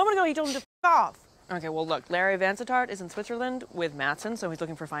down because a moment ago he told him to f off. Okay, well, look, Larry Vansittart is in Switzerland with Mattson, so he's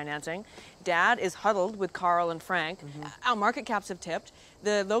looking for financing. Dad is huddled with Carl and Frank. Our market caps have tipped.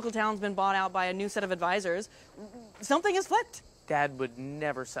 The local town's been bought out by a new set of advisors. Something has flipped. Dad would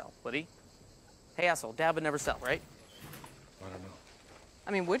never sell, would he? Hey, asshole, Dad would never sell, right? I don't know.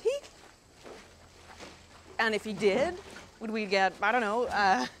 I mean, would he? And if he did, would we get, I don't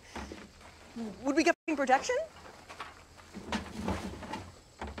know, would we get protection?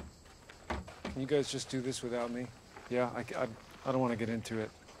 Can you guys just do this without me? Yeah, I don't want to get into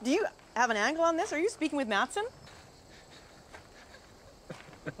it. Do you have an angle on this? Are you speaking with Mattson?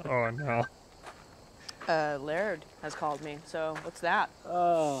 Oh, no. Laird has called me, so what's that?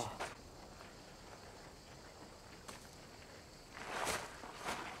 Oh.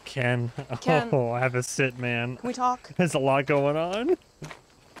 Ken. Ken. Oh, have a sit, man. Can we talk? There's a lot going on.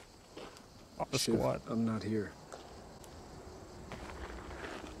 Off the Shiv, squad. I'm not here.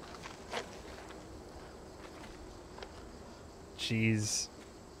 Jeez.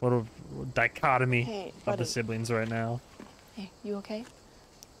 What a dichotomy Hey, of buddy. the siblings right now. Hey, you okay?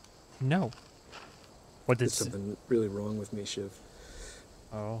 No. What did There's something really wrong with me, Shiv.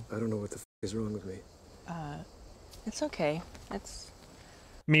 Oh. I don't know what the is wrong with me. It's okay. It's...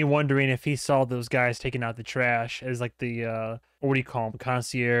 Me wondering if he saw those guys taking out the trash as like the what do you call them,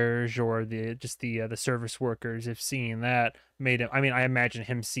 concierge, or the service workers. If seeing that made him, I mean, I imagine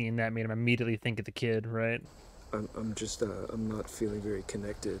him seeing that made him immediately think of the kid, right? I'm just I'm not feeling very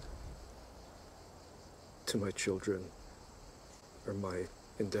connected to my children or my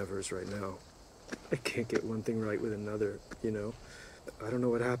endeavors right now. I can't get one thing right with another, you know? I don't know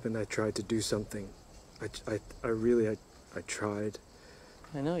what happened. I tried to do something. I really tried.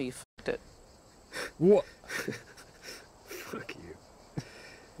 I know, you fucked it. What? Fuck you.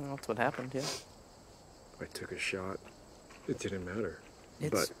 Well, that's what happened, yeah. I took a shot. It didn't matter.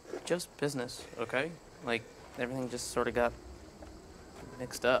 It's just business, okay? Like, everything just sort of got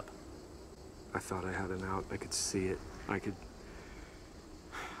mixed up. I thought I had an out. I could see it. I could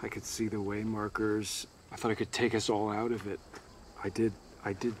see the way markers. I thought I could take us all out of it. I did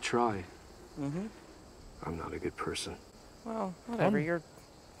try. Mm-hmm. I'm not a good person. Well, whatever, you're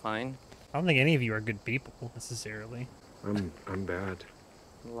fine. I don't think any of you are good people necessarily. I'm bad.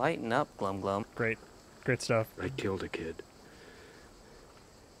 Lighten up, Glum Glum. Great stuff. I killed a kid.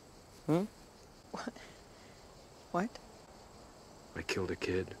 Hmm? What? I killed a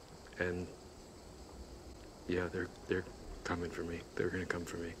kid, and yeah, they're coming for me. They're gonna come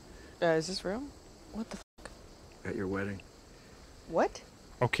for me. Is this real? What the At your wedding. What?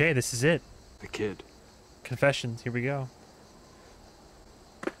 Okay, this is it. The kid. Confessions. Here we go.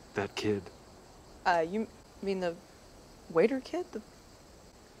 That kid. You mean the waiter kid?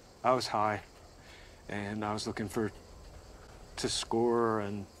 I was high, and I was looking to score,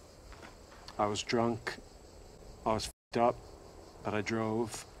 and I was drunk. I was f***ed up, but I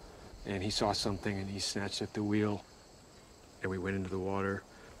drove, and he saw something, and he snatched at the wheel, and we went into the water,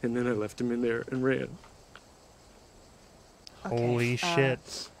 and then I left him in there and ran. Okay, Holy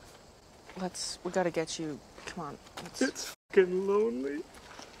shit. We gotta get you, come on. It's fucking lonely.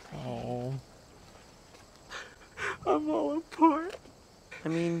 Oh. I'm all apart. I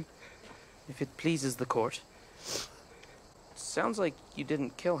mean, if it pleases the court. Sounds like you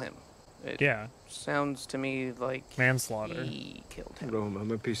didn't kill him. It Yeah. Sounds to me like manslaughter. He killed him. Rome, I'm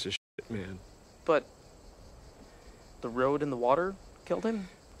a piece of shit, man. But the road and the water killed him?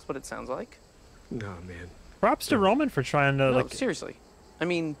 That's what it sounds like. No, man. Props to Roman for trying to, No, like... seriously. I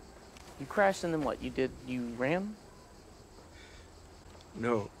mean, you crashed and then what? You ran?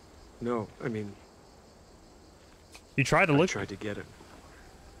 No, I mean... You tried to look... I tried to get him.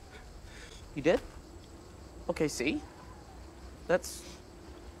 You did? Okay, see? That's...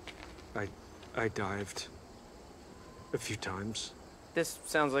 I dived a few times. This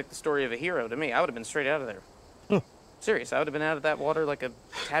sounds like the story of a hero to me. I would have been straight out of there. Serious, I would have been out of that water like a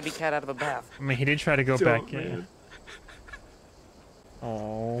tabby cat out of a bath. I mean, he did try to go Don't, back in. man.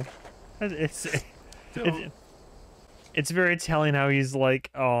 Oh, it's very telling how he's like,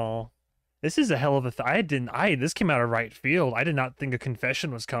 oh, this is a hell of a this came out of right field. I did not think a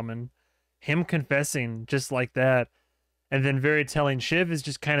confession was coming. Him confessing just like that, and then very telling. Shiv is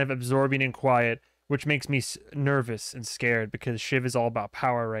just kind of absorbing and quiet, which makes me nervous and scared because Shiv is all about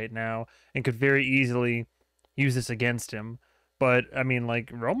power right now and could very easily use this against him. But I mean, like,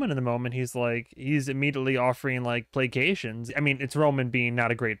 Roman in the moment, he's immediately offering like placations. I mean, it's Roman being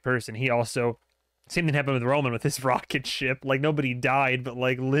not a great person. He also, same thing happened with Roman with his rocket ship. Like, nobody died, but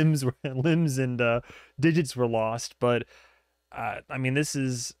like limbs and digits were lost. But I mean, this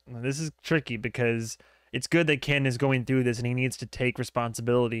is tricky because it's good that Ken is going through this and he needs to take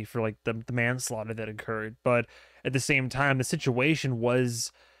responsibility for like the manslaughter that occurred. But at the same time, the situation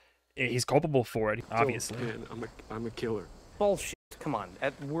was, he's culpable for it, obviously. Man, I'm a killer. Bullshit. Come on.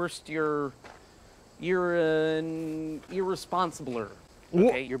 At worst, you're an irresponsibler.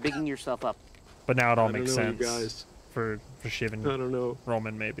 Okay, you're bigging yourself up. But now it all I don't makes know, you sense guys. for Shiv and I don't know.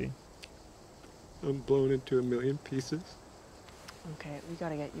 Roman, maybe. I'm blown into a million pieces. Okay, we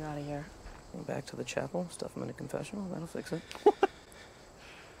gotta get you out of here. Back to the chapel, stuff him in a confessional, that'll fix it.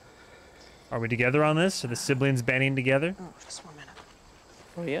 Are we together on this? Are the siblings banding together? Oh, just 1 minute.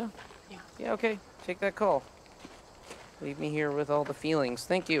 Oh, yeah? Yeah, okay. Take that call. Leave me here with all the feelings.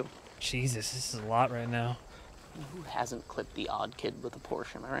 Thank you. Jesus, this is a lot right now. Who hasn't clipped the odd kid with a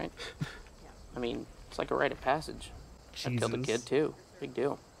Porsche, am I right? I mean, it's like a rite of passage. I've killed a kid, too. Big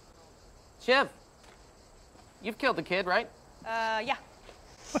deal. Shiv! You've killed a kid, right? Yeah.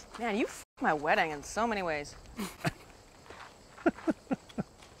 Man, you f***ed my wedding in so many ways.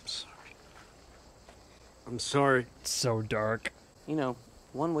 I'm sorry. It's so dark. You know,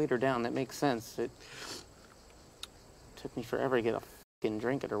 one waiter down, that makes sense. It took me forever to get a f***ing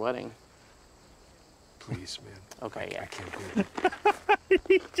drink at her wedding. Please, man. Okay, yeah. I can't do it. Did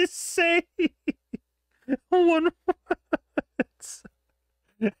he just say one word?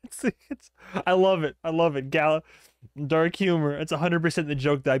 I love it. I love it. Dark humor. It's 100% the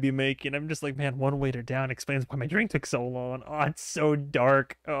joke that I'd be making. I'm just like, man, one waiter down explains why my drink took so long. Oh, it's so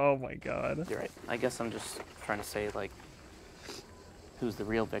dark. Oh my god. You're right. I guess I'm just trying to say, like, who's the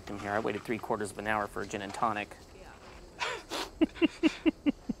real victim here? I waited 3/4 of an hour for a gin and tonic.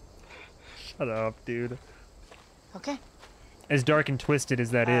 Shut up, dude. Okay. As dark and twisted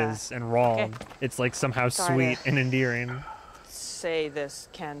as that is, and wrong, okay. it's like somehow Sorry sweet and endearing. Say this,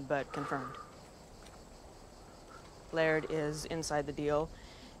 Ken, but confirmed. Laird is inside the deal,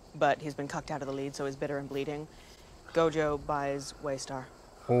 but he's been cucked out of the lead, so he's bitter and bleeding. Gojo buys Waystar.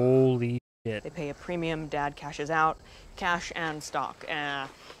 Holy shit. They pay a premium, Dad cashes out, cash and stock.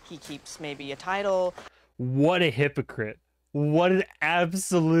 He keeps maybe a title. What a hypocrite. What an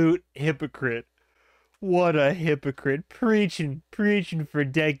absolute hypocrite. What a hypocrite. Preaching for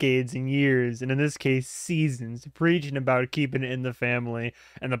decades and years, and in this case, seasons, preaching about keeping it in the family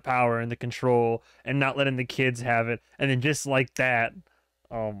and the power and the control and not letting the kids have it. And then just like that,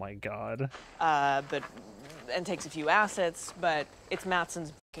 oh my god. And takes a few assets, but it's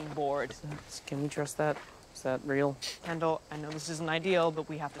Mattson's fucking board. Can we trust that? Is that real? Kendall, I know this isn't ideal, but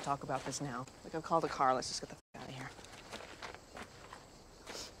we have to talk about this now. Like, I've called a car. Let's just get the fuck out of here.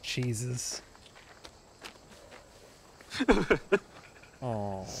 Jesus.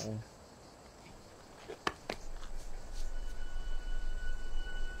 Oh.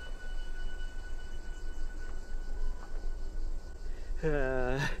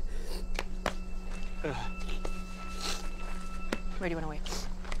 Where do you want to wait?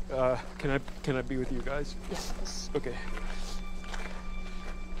 Can I be with you guys? Yes. Okay.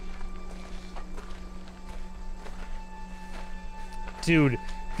 Dude,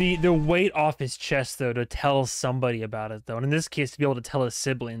 the weight off his chest, though, to tell somebody about it, though, and in this case, to be able to tell his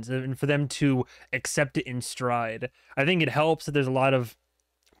siblings, and for them to accept it in stride. I think it helps that there's a lot of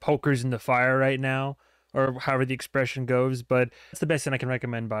pokers in the fire right now, or however the expression goes, but it's the best thing I can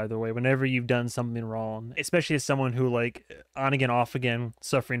recommend, by the way, whenever you've done something wrong, especially as someone who, like, on again, off again,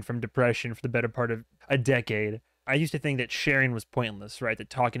 suffering from depression for the better part of a decade. I used to think that sharing was pointless, right? That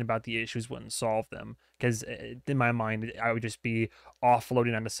talking about the issues wouldn't solve them, because in my mind, I would just be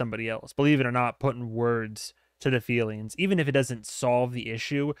offloading onto somebody else. Believe it or not, putting words to the feelings, even if it doesn't solve the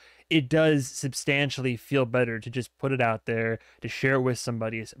issue, it does substantially feel better to just put it out there, to share it with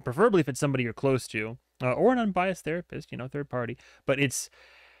somebody, preferably if it's somebody you're close to, or an unbiased therapist, you know, third party. But it's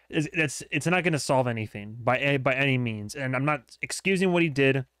not going to solve anything by any means. And I'm not excusing what he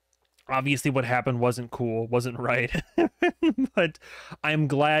did. Obviously what happened wasn't cool, wasn't right. But I'm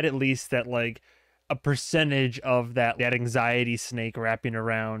glad at least that, like, a percentage of that anxiety snake wrapping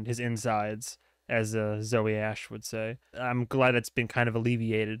around his insides, as Zoe Ash would say, I'm glad it's been kind of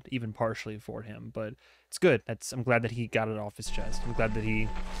alleviated, even partially, for him. But it's good. I'm glad that he got it off his chest. I'm glad that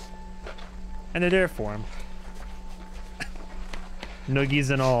and they're there for him. Noogies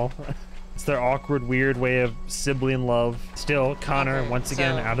and all. It's their awkward, weird way of sibling love. Still, Connor, Okay, once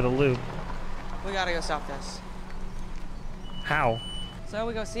again, out of the loop. We gotta go stop this. How? So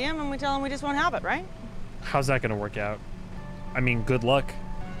we go see him and we tell him we just won't have it, right? How's that gonna work out? I mean, good luck.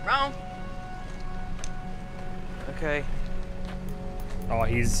 Wrong. Okay. Oh,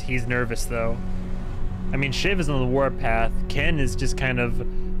 he's nervous, though. I mean, Shiv is on the warpath. Ken is just kind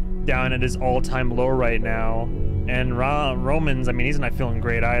of down at his all-time low right now. And Roman's, I mean, he's not feeling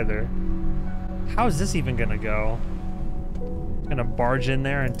great either. How's this even gonna go? Gonna barge in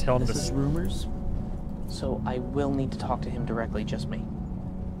there and tell him This is rumors, so I will need to talk to him directly, just me.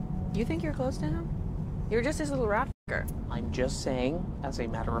 You think you're close to him? You're just his little rat fucker. I'm just saying, as a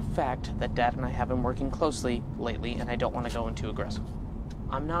matter of fact, that Dad and I have been working closely lately, and I don't want to go in too aggressive.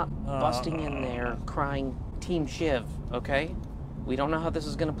 I'm not busting in there crying Team Shiv, okay? We don't know how this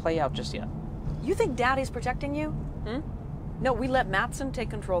is going to play out just yet. You think Daddy's protecting you? Hmm? No, we let Mattson take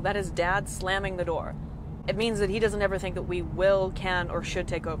control. That is Dad slamming the door. It means that he doesn't ever think that we will, can, or should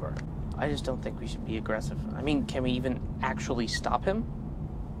take over. I just don't think we should be aggressive. I mean, can we even actually stop him?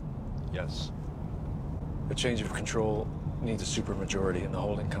 Yes. A change of control needs a supermajority in the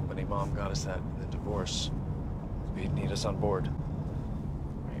holding company. Mom got us that in the divorce. We'd need us on board.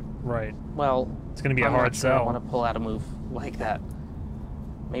 Right. Well, it's gonna be a I'm hard not sure sell. I want to pull out a move like that.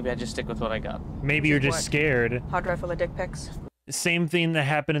 Maybe I just stick with what I got. Maybe you're just scared. Hard drive full of dick pics. Same thing that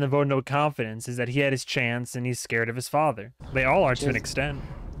happened in the vote no confidence is that he had his chance and he's scared of his father. They all are to an extent.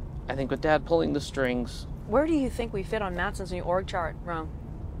 I think with Dad pulling the strings. Where do you think we fit on Mattson's new org chart, Rome?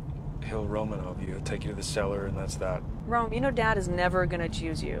 He'll Romanov you, take you to the cellar, and that's that. Rome, you know Dad is never gonna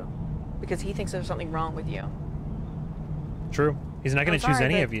choose you because he thinks there's something wrong with you. True. He's not going to choose sorry,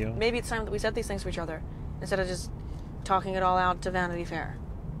 any but of you. Maybe it's time that we said these things to each other instead of just talking it all out to Vanity Fair.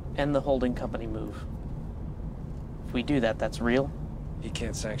 And the holding company move. If we do that, that's real. He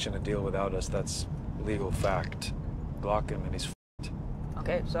can't sanction a deal without us. That's legal fact. Block him and he's f***ed.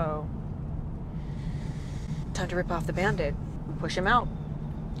 Okay, so time to rip off the Band-Aid. We push him out.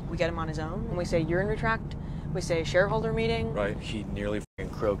 We get him on his own. When we say urine retract, we say shareholder meeting. Right, he nearly f***ing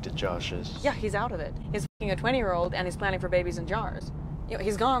croaked at Josh's. Yeah, he's out of it. He's f***ing a 20-year-old and he's planning for babies in jars. You know,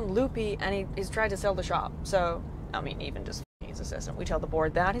 he's gone loopy and he's tried to sell the shop. So, I mean, even just f***ing his assistant. We tell the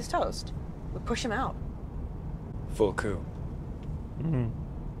board that, he's toast. We push him out. Full coup. Mm-hmm.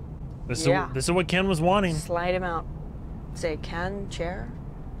 This is what Ken was wanting. Slide him out. Say, Ken, chair.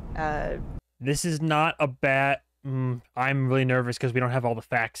 This is not a bad... I'm really nervous because we don't have all the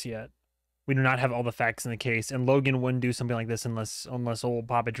facts yet. We do not have all the facts in the case, and Logan wouldn't do something like this unless old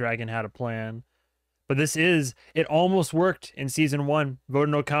Papa Dragon had a plan. But it almost worked in season 1. Vote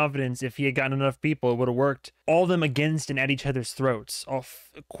no confidence. If he had gotten enough people, it would have worked. All of them against and at each other's throats,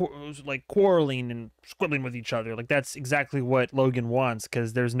 like quarreling and squibbling with each other. Like that's exactly what Logan wants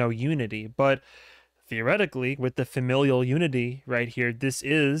because there's no unity. But theoretically, with the familial unity right here, this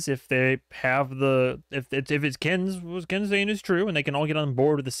is if they have if it's Ken's saying is true and they can all get on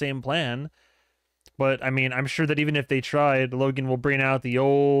board with the same plan. But I mean, I'm sure that even if they tried, Logan will bring out the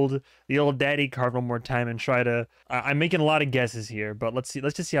old daddy card one more time and try to. I'm making a lot of guesses here, but let's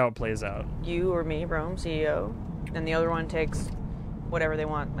just see how it plays out. You or me, Rome, CEO, and the other one takes whatever they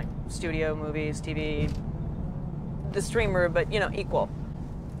want, like studio, movies, TV, the streamer, but equal.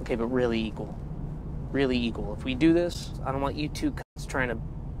 Okay, but really equal. Really equal. If we do this, I don't want you two cunts trying to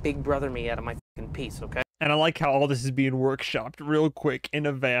big brother me out of my fucking piece, okay? And I like how all this is being workshopped real quick in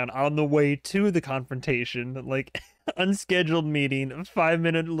a van on the way to the confrontation. Like, unscheduled meeting, a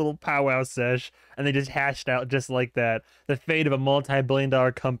 5-minute little powwow sesh, and they just hashed out just like that. The fate of a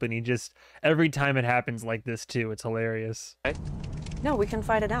multi-billion-dollar company, just every time it happens like this, too. It's hilarious. Okay. No, we can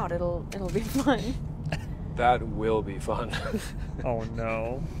fight it out. It'll be fun. That will be fun. Oh,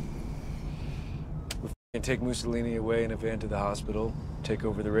 no. And take Mussolini away in a van to the hospital, take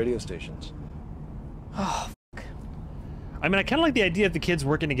over the radio stations. Oh, fuck. I mean, I kind of like the idea of the kids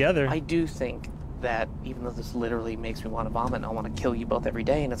working together. I do think that even though this literally makes me want to vomit and I want to kill you both every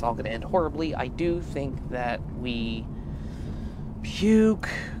day and it's all going to end horribly, I do think that we puke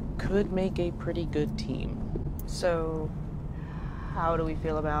could make a pretty good team. So, how do we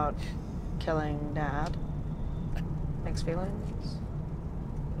feel about killing Dad? Mixed feelings?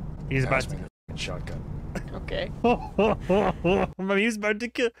 He's about to... Shotgun. Okay. He's about to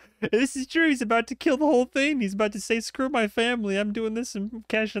kill. This is true. He's about to kill the whole thing. He's about to say, "Screw my family. I'm doing this and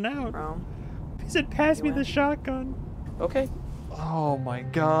cashing out." Rome. He said, "Pass me the shotgun." Okay. Oh my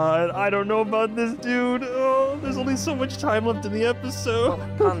God! I don't know about this, dude. Oh, there's only so much time left in the episode.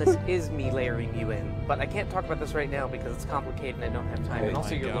 Well, Con, this is me layering you in, but I can't talk about this right now because it's complicated and I don't have time. And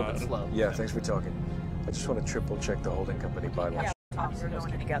also, you're a little bit slow. Yeah, thanks for talking. I just want to triple check the holding company bylaws. Yeah. We're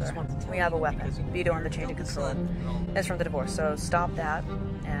going together. We have a weapon. Veto on the change of control. It's from the divorce, so stop that,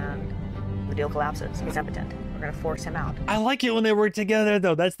 and the deal collapses. He's impotent. We're gonna force him out. I like it when they work together,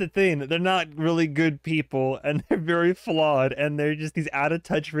 though. That's the thing. They're not really good people, and they're very flawed, and they're just these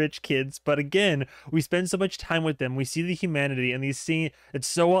out-of-touch rich kids. But again, we spend so much time with them. We see the humanity, and these scenes, it's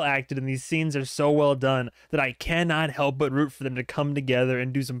so well acted, and these scenes are so well done that I cannot help but root for them to come together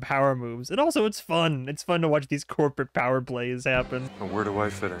and do some power moves. And also, it's fun. It's fun to watch these corporate power plays happen. Where do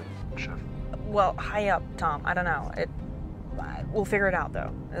I fit in, Chef? Well, high up, Tom. I don't know. We'll figure it out,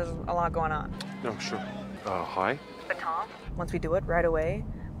 though. There's a lot going on. No, sure. Hi? But Tom, once we do it right away,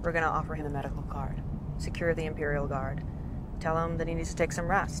 we're gonna offer him the medical card, secure the Imperial Guard, tell him that he needs to take some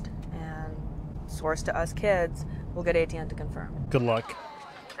rest, and source to us kids, we'll get ATN to confirm. Good luck.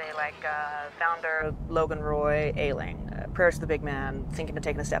 Say like founder Logan Roy ailing, prayers to the big man, thinking of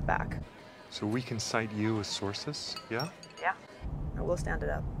taking a step back. So we can cite you as sources, yeah? Yeah, and we'll stand it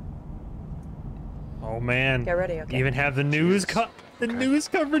up. Oh man. Get ready, okay? Even have the news news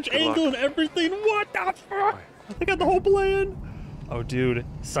coverage angle and everything. What the fuck? They got the whole plan. Oh dude,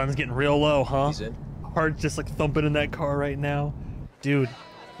 sun's getting real low, huh? He's in. Heart's just like thumping in that car right now. Dude,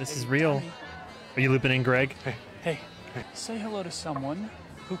 this is real. Are you looping in, Greg? Hey, say hello to someone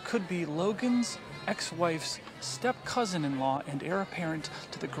who could be Logan's ex-wife's step-cousin-in-law and heir apparent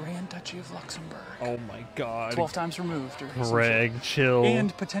to the Grand Duchy of Luxembourg. Oh my god. 12 times removed. Or some Greg, shit. chill.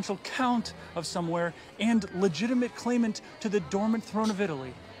 And potential count of somewhere and legitimate claimant to the dormant throne of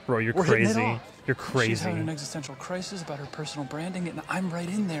Italy. Bro, you're We're hitting it crazy. off. You're crazy. She's having an existential crisis about her personal branding, and I'm right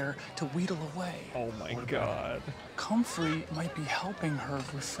in there to wheedle away. Oh my god. Comfrey might be helping her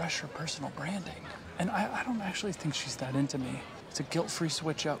refresh her personal branding. And I don't actually think she's that into me. It's a guilt-free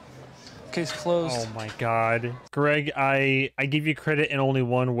switch up. Case closed. Oh my god. Greg, I give you credit in only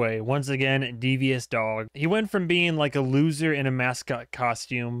one way. Once again, devious dog. He went from being like a loser in a mascot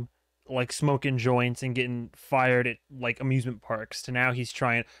costume, like smoking joints and getting fired at like amusement parks, to now he's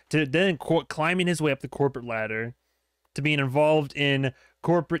trying to then climbing his way up the corporate ladder to being involved in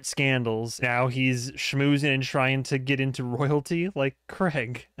corporate scandals. Now he's schmoozing and trying to get into royalty. Like,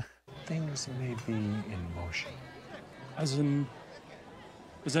 Craig. Things may be in motion. As in,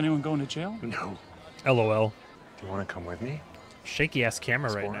 is anyone going to jail? No. LOL. Do you want to come with me? Shaky ass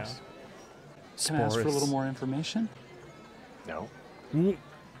camera right now. Can I ask for a little more information? No.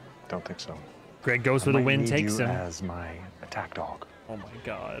 Don't think so. Greg goes where the wind takes him. As my attack dog. Oh my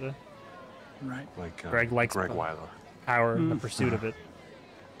god. Right. Like Greg likes Greg Weiler. Power and the pursuit of it.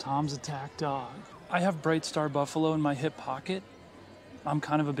 Tom's attack dog. I have Bright Star Buffalo in my hip pocket. I'm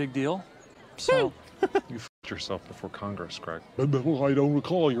kind of a big deal. So. You f***ed yourself before Congress, Greg. I don't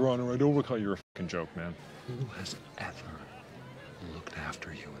recall, Your Honor. I don't recall. You're a f***ing joke, man. Who has ever looked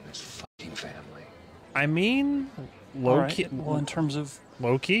after you in this fucking family? I mean, low key. Well, in terms of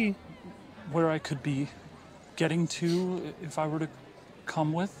low key, where I could be getting to if I were to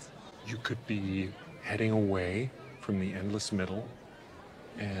come with. You could be heading away from the endless middle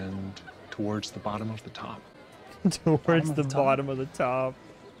and towards the bottom of the top. Towards the bottom of the top.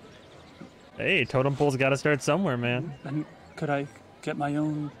 Hey, totem pole's got to start somewhere, man. And could I get my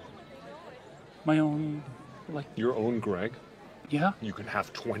own, like... Your own Greg? Yeah? You can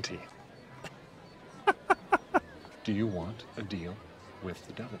have 20. Do you want a deal with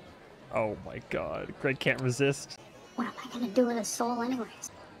the devil? Oh my god. Greg can't resist. What am I gonna do with a soul anyways?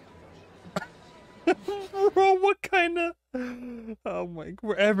 Bro, what kind of... Oh my...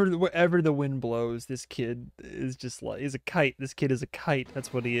 Wherever the wind blows, this kid is just like... He's a kite. This kid is a kite.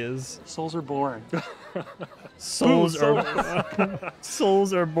 That's what he is. Souls are boring. Souls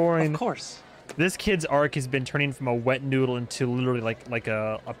are boring. Of course. This kid's arc has been turning from a wet noodle into literally like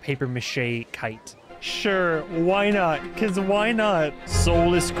a paper mache kite. Sure, why not? Because why not?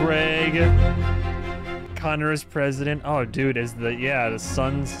 Soulless Greg. Connor is president. Oh, dude, the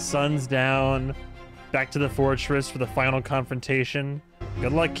sun's down. Back to the fortress for the final confrontation.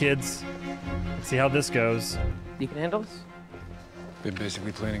 Good luck, kids. Let's see how this goes. You can handle this? Been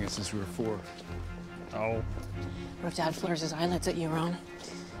basically planning it since we were 4. Oh. What if Dad flares his eyelids at you, Ron?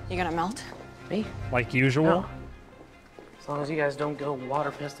 You gonna melt? Me? Like usual? No. As long as you guys don't go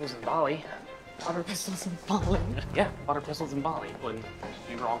water pistols and Bali. Water pistols and Bali? Yeah, water pistols and Bali. When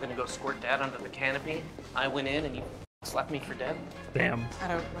you were all gonna go squirt Dad under the canopy, I went in and you slapped me for dead. Damn. I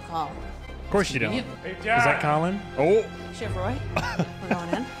don't recall. Of course you don't. Hey, is that Colin? Oh. Chef Roy, we're going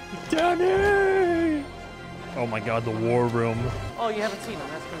in. Danny! Oh my god, the war room. Oh, you haven't seen him.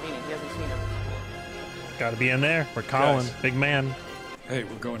 That's convenient. He hasn't seen him. Gotta be in there. We're Colin, Guys. big man. Hey,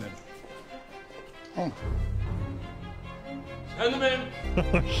 we're going in. Oh. Send them in.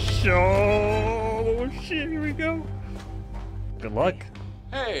 Oh shit, here we go. Good luck.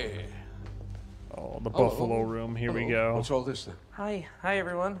 Hey. Oh, the buffalo room. Here we go. What's all this then? Hi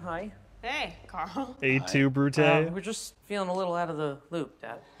everyone. Hi. Hey, Carl. A2 Brute. We're just feeling a little out of the loop,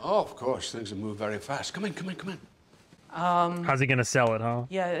 Dad. Oh, of course. Things have moved very fast. Come in. How's he gonna sell it, huh?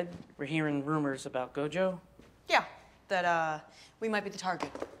 Yeah, we're hearing rumors about Gojo. Yeah, that we might be the target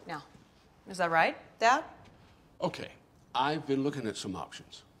now. Is that right, Dad? Okay. I've been looking at some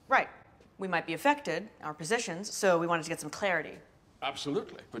options. Right. We might be affected, our positions, so we wanted to get some clarity.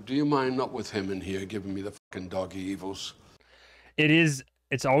 Absolutely. But do you mind not with him in here giving me the fucking doggy evils?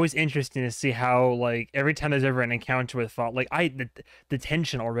 It's always interesting to see how, like, every time there's ever an encounter with Thought, like, the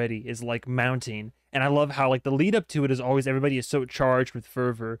tension already is, like, mounting. And I love how, like, the lead up to it is always everybody is so charged with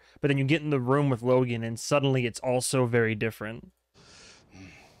fervor, but then you get in the room with Logan and suddenly it's all so very different.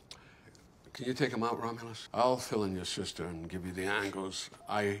 Can you take him out, Romulus? I'll fill in your sister and give you the angles.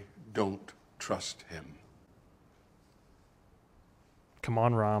 I don't trust him. Come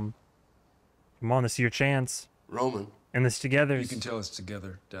on, Rom. Come on, this is your chance. Roman. And this together. You can tell us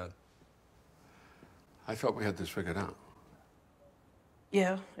together, Dad. I thought we had this figured out.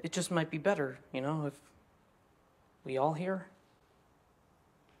 Yeah, it just might be better, you know, if we all here.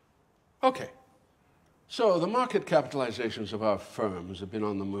 Okay. So the market capitalizations of our firms have been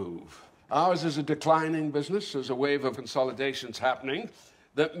on the move. Ours is a declining business. There's a wave of consolidations happening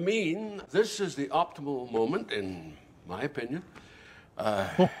that mean this is the optimal moment, in my opinion,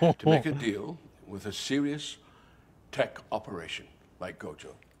 to make a deal with a serious tech operation like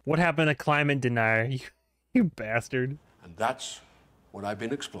Gojo. What happened to climate denier? You bastard. And that's what I've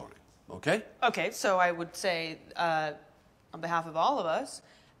been exploring, okay? Okay, so I would say, on behalf of all of us,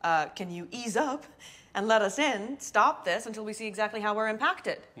 can you ease up and let us in, stop this until we see exactly how we're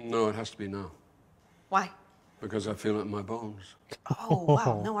impacted? No, it has to be now. Why? Because I feel it in my bones. Oh,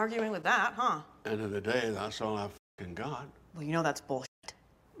 wow, no arguing with that, huh? End of the day, that's all I've fucking got. Well, you know that's bullshit.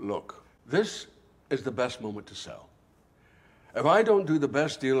 Look, this is the best moment to sell. If I don't do the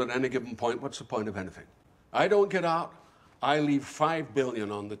best deal at any given point, what's the point of anything? I don't get out, I leave $5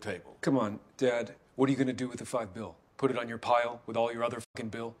 billion on the table. Come on, Dad. What are you going to do with the $5 billion? Put it on your pile with all your other fucking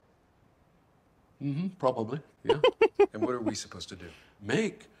bill? Mm-hmm, probably, yeah. And what are we supposed to do?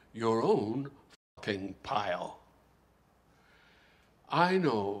 Make your own fucking pile. I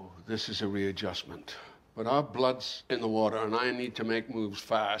know this is a readjustment, but our blood's in the water and I need to make moves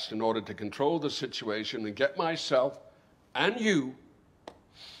fast in order to control the situation and get myself and you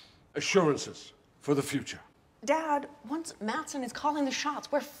assurances for the future. Dad, once Mattson is calling the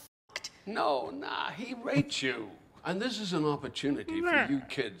shots, we're fucked. No, he rates you. And this is an opportunity for you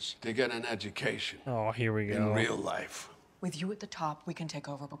kids to get an education. Oh, here we go. In real life. With you at the top, we can take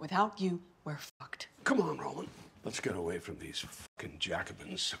over, but without you, we're fucked. Come on, Roman. Let's get away from these fucking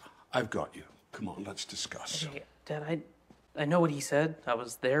Jacobins. I've got you. Come on, let's discuss. Hey, Dad, I know what he said. I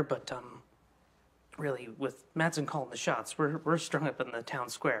was there, but, really, with Mattson calling the shots, we're strung up in the town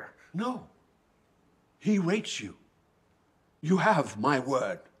square. No. He rates you. You have my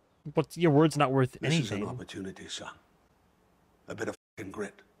word. But your word's not worth anything. This is an opportunity, son. A bit of fucking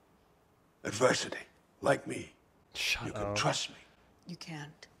grit. Adversity. Like me. Shut up. You can trust me. You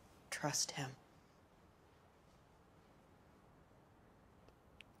can't trust him.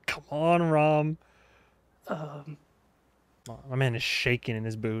 Come on, Rom. My man is shaking in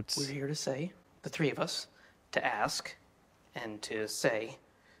his boots. We're here to say, the three of us, to ask and to say,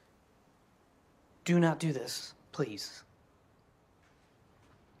 do not do this, please.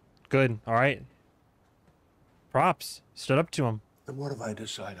 Good. All right. Props. Stood up to him. And what if I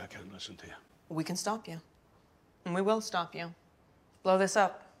decide I can't listen to you? We can stop you. And we will stop you. Blow this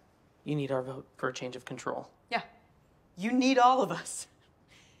up. You need our vote for a change of control. Yeah. You need all of us.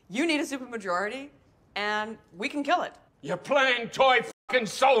 You need a supermajority, and we can kill it. You're playing toy fucking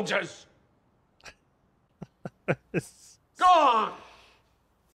soldiers. Go on.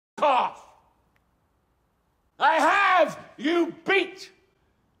 Off. I have you beat.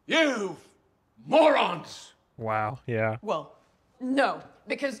 You morons! Wow, yeah. Well, no,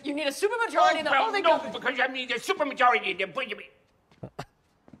 because you need a supermajority in the holding government. Because I need a supermajority.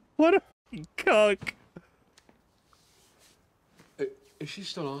 What a cuck. Is she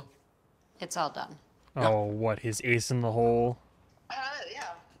still on? It's all done. Oh, what, his ace in the hole? Yeah.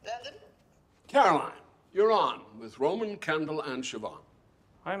 Caroline, you're on with Roman, Kendall, and Siobhan.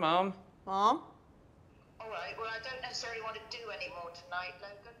 Hi, Mom. Mom? All right, well, I don't necessarily want to do any more tonight,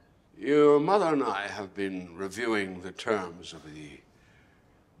 Logan. Your mother and I have been reviewing the terms of the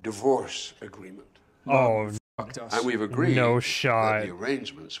divorce agreement. Oh, and we've agreed no shot. that the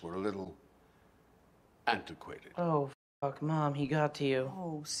arrangements were a little antiquated. Oh, fuck, Mom, he got to you.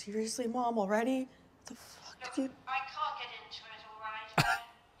 Oh, seriously, Mom, already? What the fuck did you... I can't get into it, all right?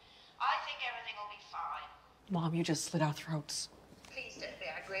 I think everything will be fine. Mom, you just slit our throats. Please don't be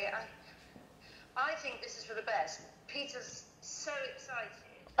angry. I think this is for the best. Peter's so excited.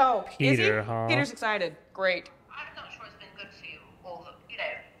 Oh, Peter, is he? huh? Peter's excited. Great. I'm not sure it's been good for you, or,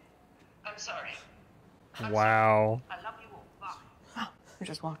 I'm sorry. Wow. I love you all. Bye. We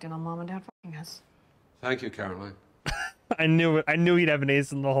just walked in on Mom and Dad fucking us. Thank you, Caroline. I knew it. I knew he'd have an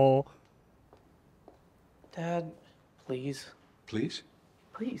ace in the hole. Dad, please. Please?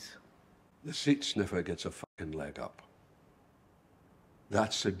 Please. The seat sniffer gets a fucking leg up.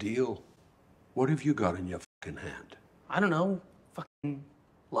 That's the deal. What have you got in your fucking hand? I don't know. Fucking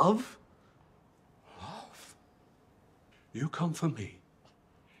love? Love? You come for me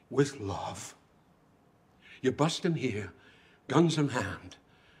with love. You bust in here, guns in hand,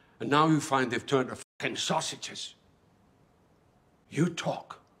 and now you find they've turned to fucking sausages. You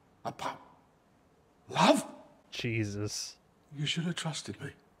talk about love? Jesus. You should have trusted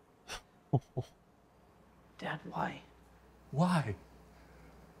me. Dad, why? Why?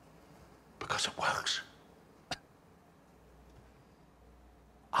 Because it works.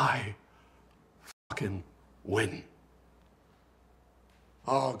 I fucking win.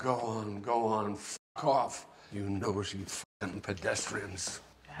 Oh, go on, fuck off, you nosy fucking pedestrians.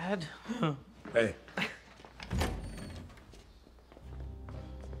 Dad? Hey.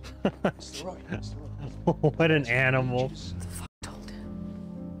 What an animal.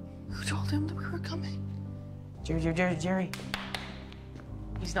 Who told him that we were coming? Jerry.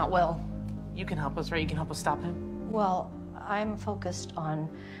 He's not well. You can help us, right? You can help us stop him? Well, I'm focused on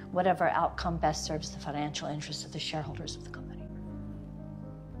whatever outcome best serves the financial interests of the shareholders of the company.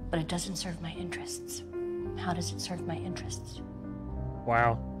 But it doesn't serve my interests. How does it serve my interests?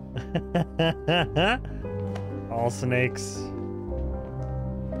 Wow. All snakes.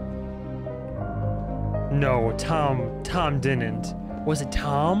 No, Tom didn't. Was it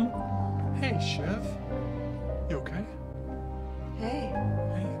Tom? Hey, Shiv. You okay? Hey.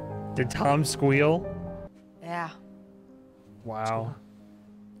 Did Tom squeal? Yeah. Wow.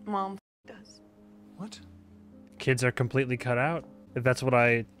 Mom does. What? Kids are completely cut out, if that's what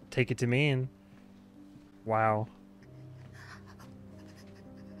I take it to mean. Wow.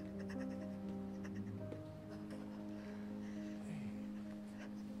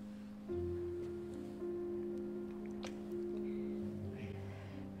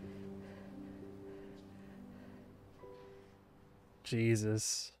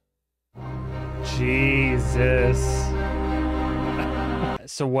 Jesus.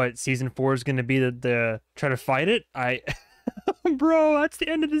 So what, season 4 is gonna be the try to fight it? Bro, that's the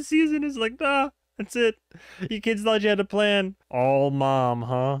end of the season. It's like, nah, that's it. You kids thought you had a plan. All mom,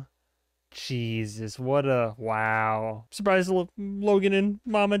 huh? Jesus, what a wow. Surprised Logan and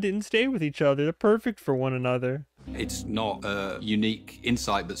Mama didn't stay with each other. They're perfect for one another. It's not a unique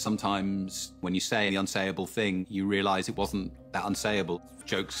insight, but sometimes when you say the unsayable thing, you realize it wasn't that unsayable.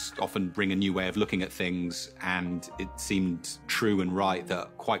 Jokes often bring a new way of looking at things, and it seemed true and right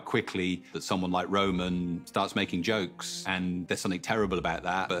that quite quickly that someone like Roman starts making jokes, and there's something terrible about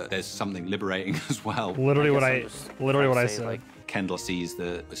that, but there's something liberating as well. Literally what I said. Like, Kendall sees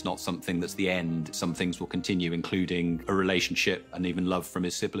that it's not something that's the end. Some things will continue, including a relationship and even love from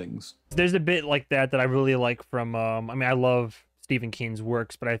his siblings. There's a bit like that I really like from, I mean, I love Stephen King's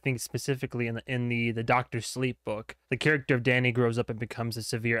works, but I think specifically in the Dr. Sleep book, the character of Danny grows up and becomes a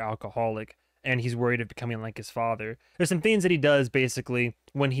severe alcoholic, and he's worried of becoming like his father. There's some things that he does basically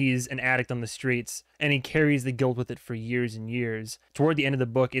when he's an addict on the streets, and he carries the guilt with it for years and years. Toward the end of the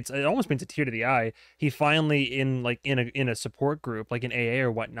book, it almost brings a tear to the eye. He finally, in a support group, like in AA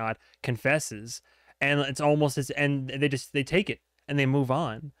or whatnot, confesses, and it's almost and they take it and they move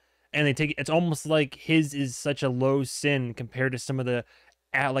on, and it's almost like his is such a low sin compared to some of the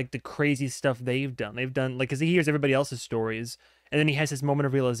the crazy stuff they've done. Like, because he hears everybody else's stories, and then he has this moment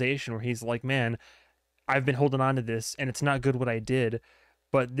of realization where he's like, man, I've been holding on to this, and it's not good what I did,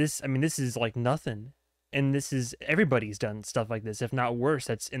 but this is like nothing. And this is, everybody's done stuff like this, if not worse,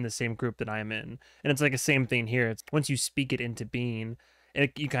 that's in the same group that I'm in. And it's like the same thing here. It's once you speak it into being,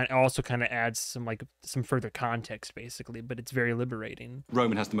 you also kind of adds some further context, basically, but it's very liberating.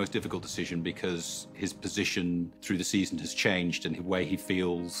 Roman has the most difficult decision because his position through the season has changed, and the way he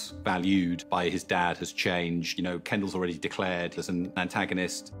feels valued by his dad has changed. You know, Kendall's already declared as an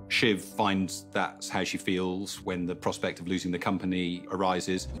antagonist. Shiv finds that's how she feels when the prospect of losing the company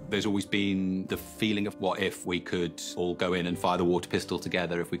arises. There's always been the feeling of what if we could all go in and fire the water pistol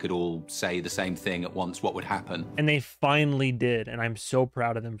together, if we could all say the same thing at once, what would happen? And they finally did, and I'm so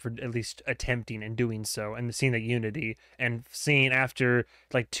proud of them for at least attempting and doing so, and seeing that unity, and seeing after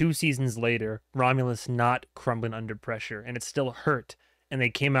like 2 seasons later Romulus not crumbling under pressure, and it still hurt, and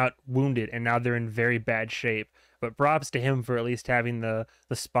they came out wounded, and now they're in very bad shape. But props to him for at least having the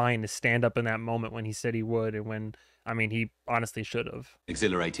spine to stand up in that moment when he said he would, and when, I mean, he honestly should have.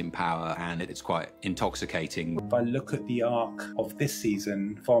 Exhilarating power, and it's quite intoxicating. If I look at the arc of this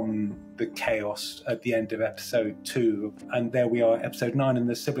season from the chaos at the end of episode 2, and there we are, episode 9, and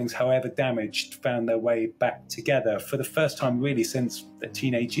the siblings, however damaged, found their way back together for the first time really since their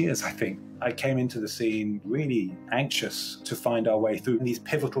teenage years, I think. I came into the scene really anxious to find our way through these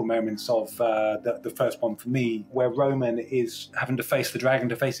pivotal moments of the first one for me, where Roman is having to face the dragon,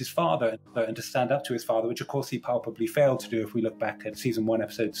 to face his father, and to stand up to his father, which of course he palpably failed to do if we look back at season 1,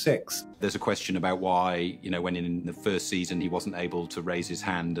 episode 6. There's a question about why, when in the first season he wasn't able to raise his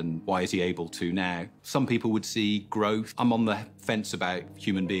hand, and why is he able to now? Some people would see growth. I'm on the fence about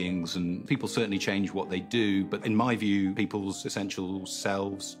human beings, and people certainly change what they do, but in my view, people's essential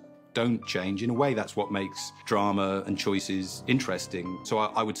selves don't change. In a way, that's what makes drama and choices interesting. So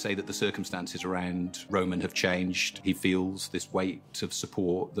I would say that the circumstances around Roman have changed. He feels this weight of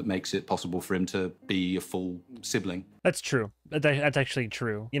support that makes it possible for him to be a full sibling. That's true. That's actually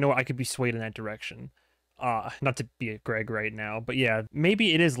true. You know what? I could be swayed in that direction. Not to be a Greg right now, but yeah,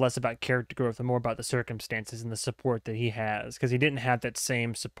 maybe it is less about character growth and more about the circumstances and the support that he has, because he didn't have that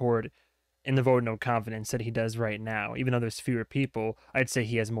same support in the vote of no confidence that he does right now. Even though there's fewer people, I'd say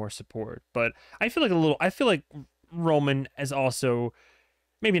he has more support. But I feel like Roman has also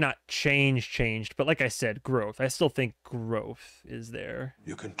maybe not changed, but like I said, growth. I still think growth is there.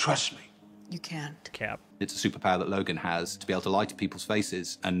 You can trust me. You can't. Cap. It's a superpower that Logan has, to be able to lie to people's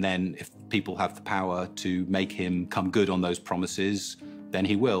faces. And then if people have the power to make him come good on those promises, then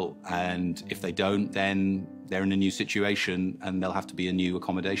he will. And if they don't, then they're in a new situation and there'll have to be a new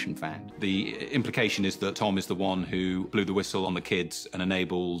accommodation found. The implication is that Tom is the one who blew the whistle on the kids and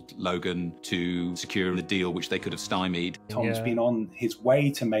enabled Logan to secure the deal which they could have stymied. Tom's been on his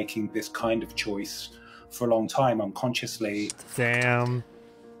way to making this kind of choice for a long time, unconsciously. Damn.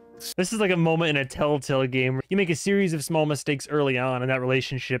 This is like a moment in a Telltale game where you make a series of small mistakes early on and that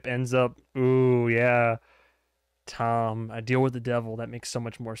relationship ends up, ooh, yeah. Tom, I deal with the devil. That makes so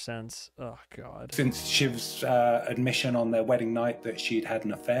much more sense. Oh, God. Since Shiv's admission on their wedding night that she'd had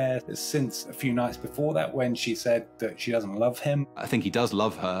an affair, since a few nights before that when she said that she doesn't love him. I think he does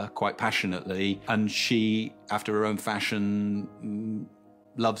love her quite passionately, and she, after her own fashion,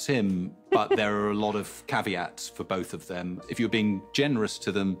 loves him, but there are a lot of caveats for both of them. If you're being generous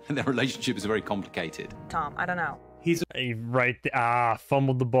to them, their relationship is very complicated. Tom, I don't know. He's right.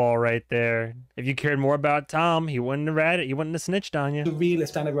 Fumbled the ball right there. If you cared more about Tom, he wouldn't have read it. He wouldn't have snitched on you. The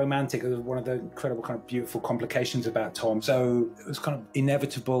realist and a romantic is one of the incredible kind of beautiful complications about Tom. So it was kind of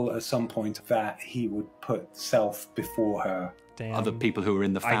inevitable at some point that he would put self before her. Damn. Other people who are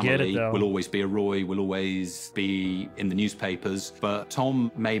in the family will always be a Roy, will always be in the newspapers, but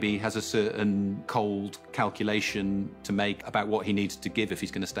Tom maybe has a certain cold calculation to make about what he needs to give if he's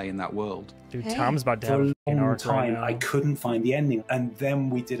going to stay in that world. Dude, Tom's about to For have a long arc time, right I couldn't find the ending. And then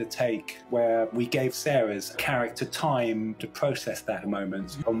we did a take where we gave Sarah's character time to process that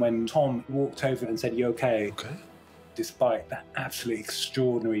moment. And when Tom walked over and said, "You okay?" Okay. Despite that absolutely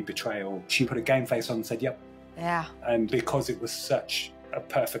extraordinary betrayal, she put a game face on and said, "Yep." Yeah. And because it was such a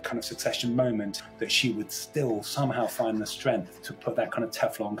perfect kind of succession moment, that she would still somehow find the strength to put that kind of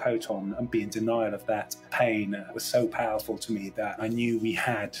Teflon coat on and be in denial of that pain, was so powerful to me that I knew we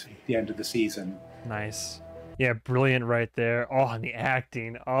had the end of the season. Nice. Yeah, brilliant right there. Oh, and the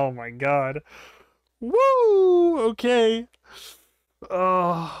acting. Oh my God. Woo! Okay.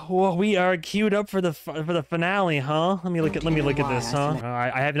 Oh, well, we are queued up for the finale, huh? Let me look at this, huh?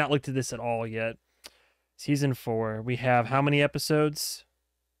 I have not looked at this at all yet. Season 4. We have how many episodes?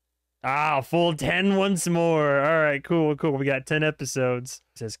 Full 10 once more. All right, cool. We got 10 episodes.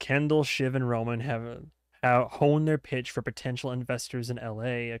 It says Kendall, Shiv, and Roman have honed their pitch for potential investors in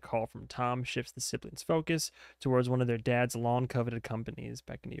LA. A call from Tom shifts the siblings' focus towards one of their dad's long-coveted companies.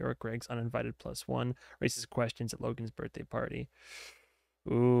 Back in New York, Greg's uninvited +1 raises questions at Logan's birthday party.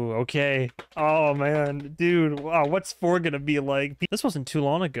 Ooh, okay. Oh, man. Dude, wow, what's 4 gonna be like? This wasn't too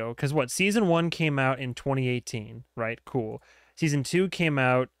long ago, because what? Season 1 came out in 2018, right? Cool. Season 2 came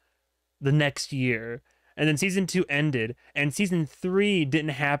out the next year, and then Season 2 ended, and Season 3 didn't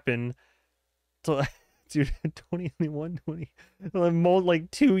happen till... Dude, 2021, like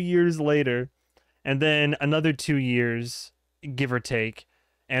 2 years later, and then another 2 years, give or take.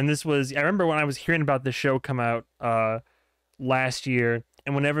 And this was... I remember when I was hearing about this show come out last year,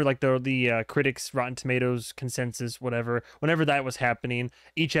 and whenever like the critics, Rotten Tomatoes consensus, whatever, whenever that was happening,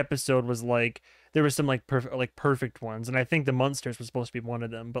 each episode was like, there was some like perfect ones, and I think The Munsters was supposed to be one of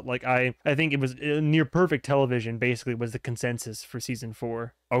them, but like I think it was near perfect television basically was the consensus for season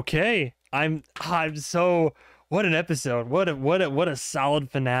 4. Okay, I'm so... What an episode! What a solid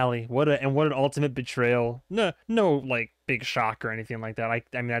finale! What an ultimate betrayal! No like big shock or anything like that. I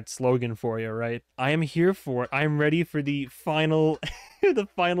mean that's slogan for you, right? I am here for it. I'm ready for the final the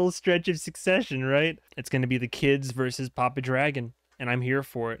final stretch of Succession, right? It's gonna be the kids versus Papa Dragon, and I'm here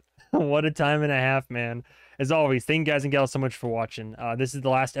for it. What a time and a half, man! As always, thank you guys and gals so much for watching. This is the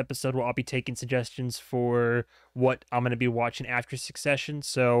last episode where I'll be taking suggestions for what I'm going to be watching after Succession,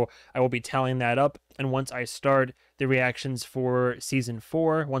 so I will be tallying that up. And once I start the reactions for season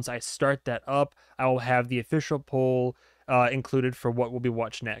 4, once I start that up, I will have the official poll included for what will be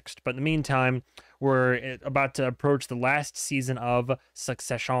watched next. But in the meantime, we're about to approach the last season of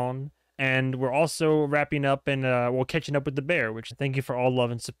Succession, and we're also wrapping up and catching up with The Bear, which thank you for all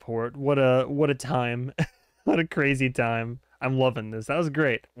love and support. What a time. What a crazy time. I'm loving this. That was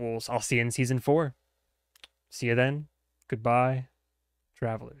great. I'll see you in season 4. See you then. Goodbye,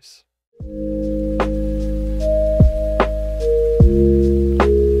 travelers.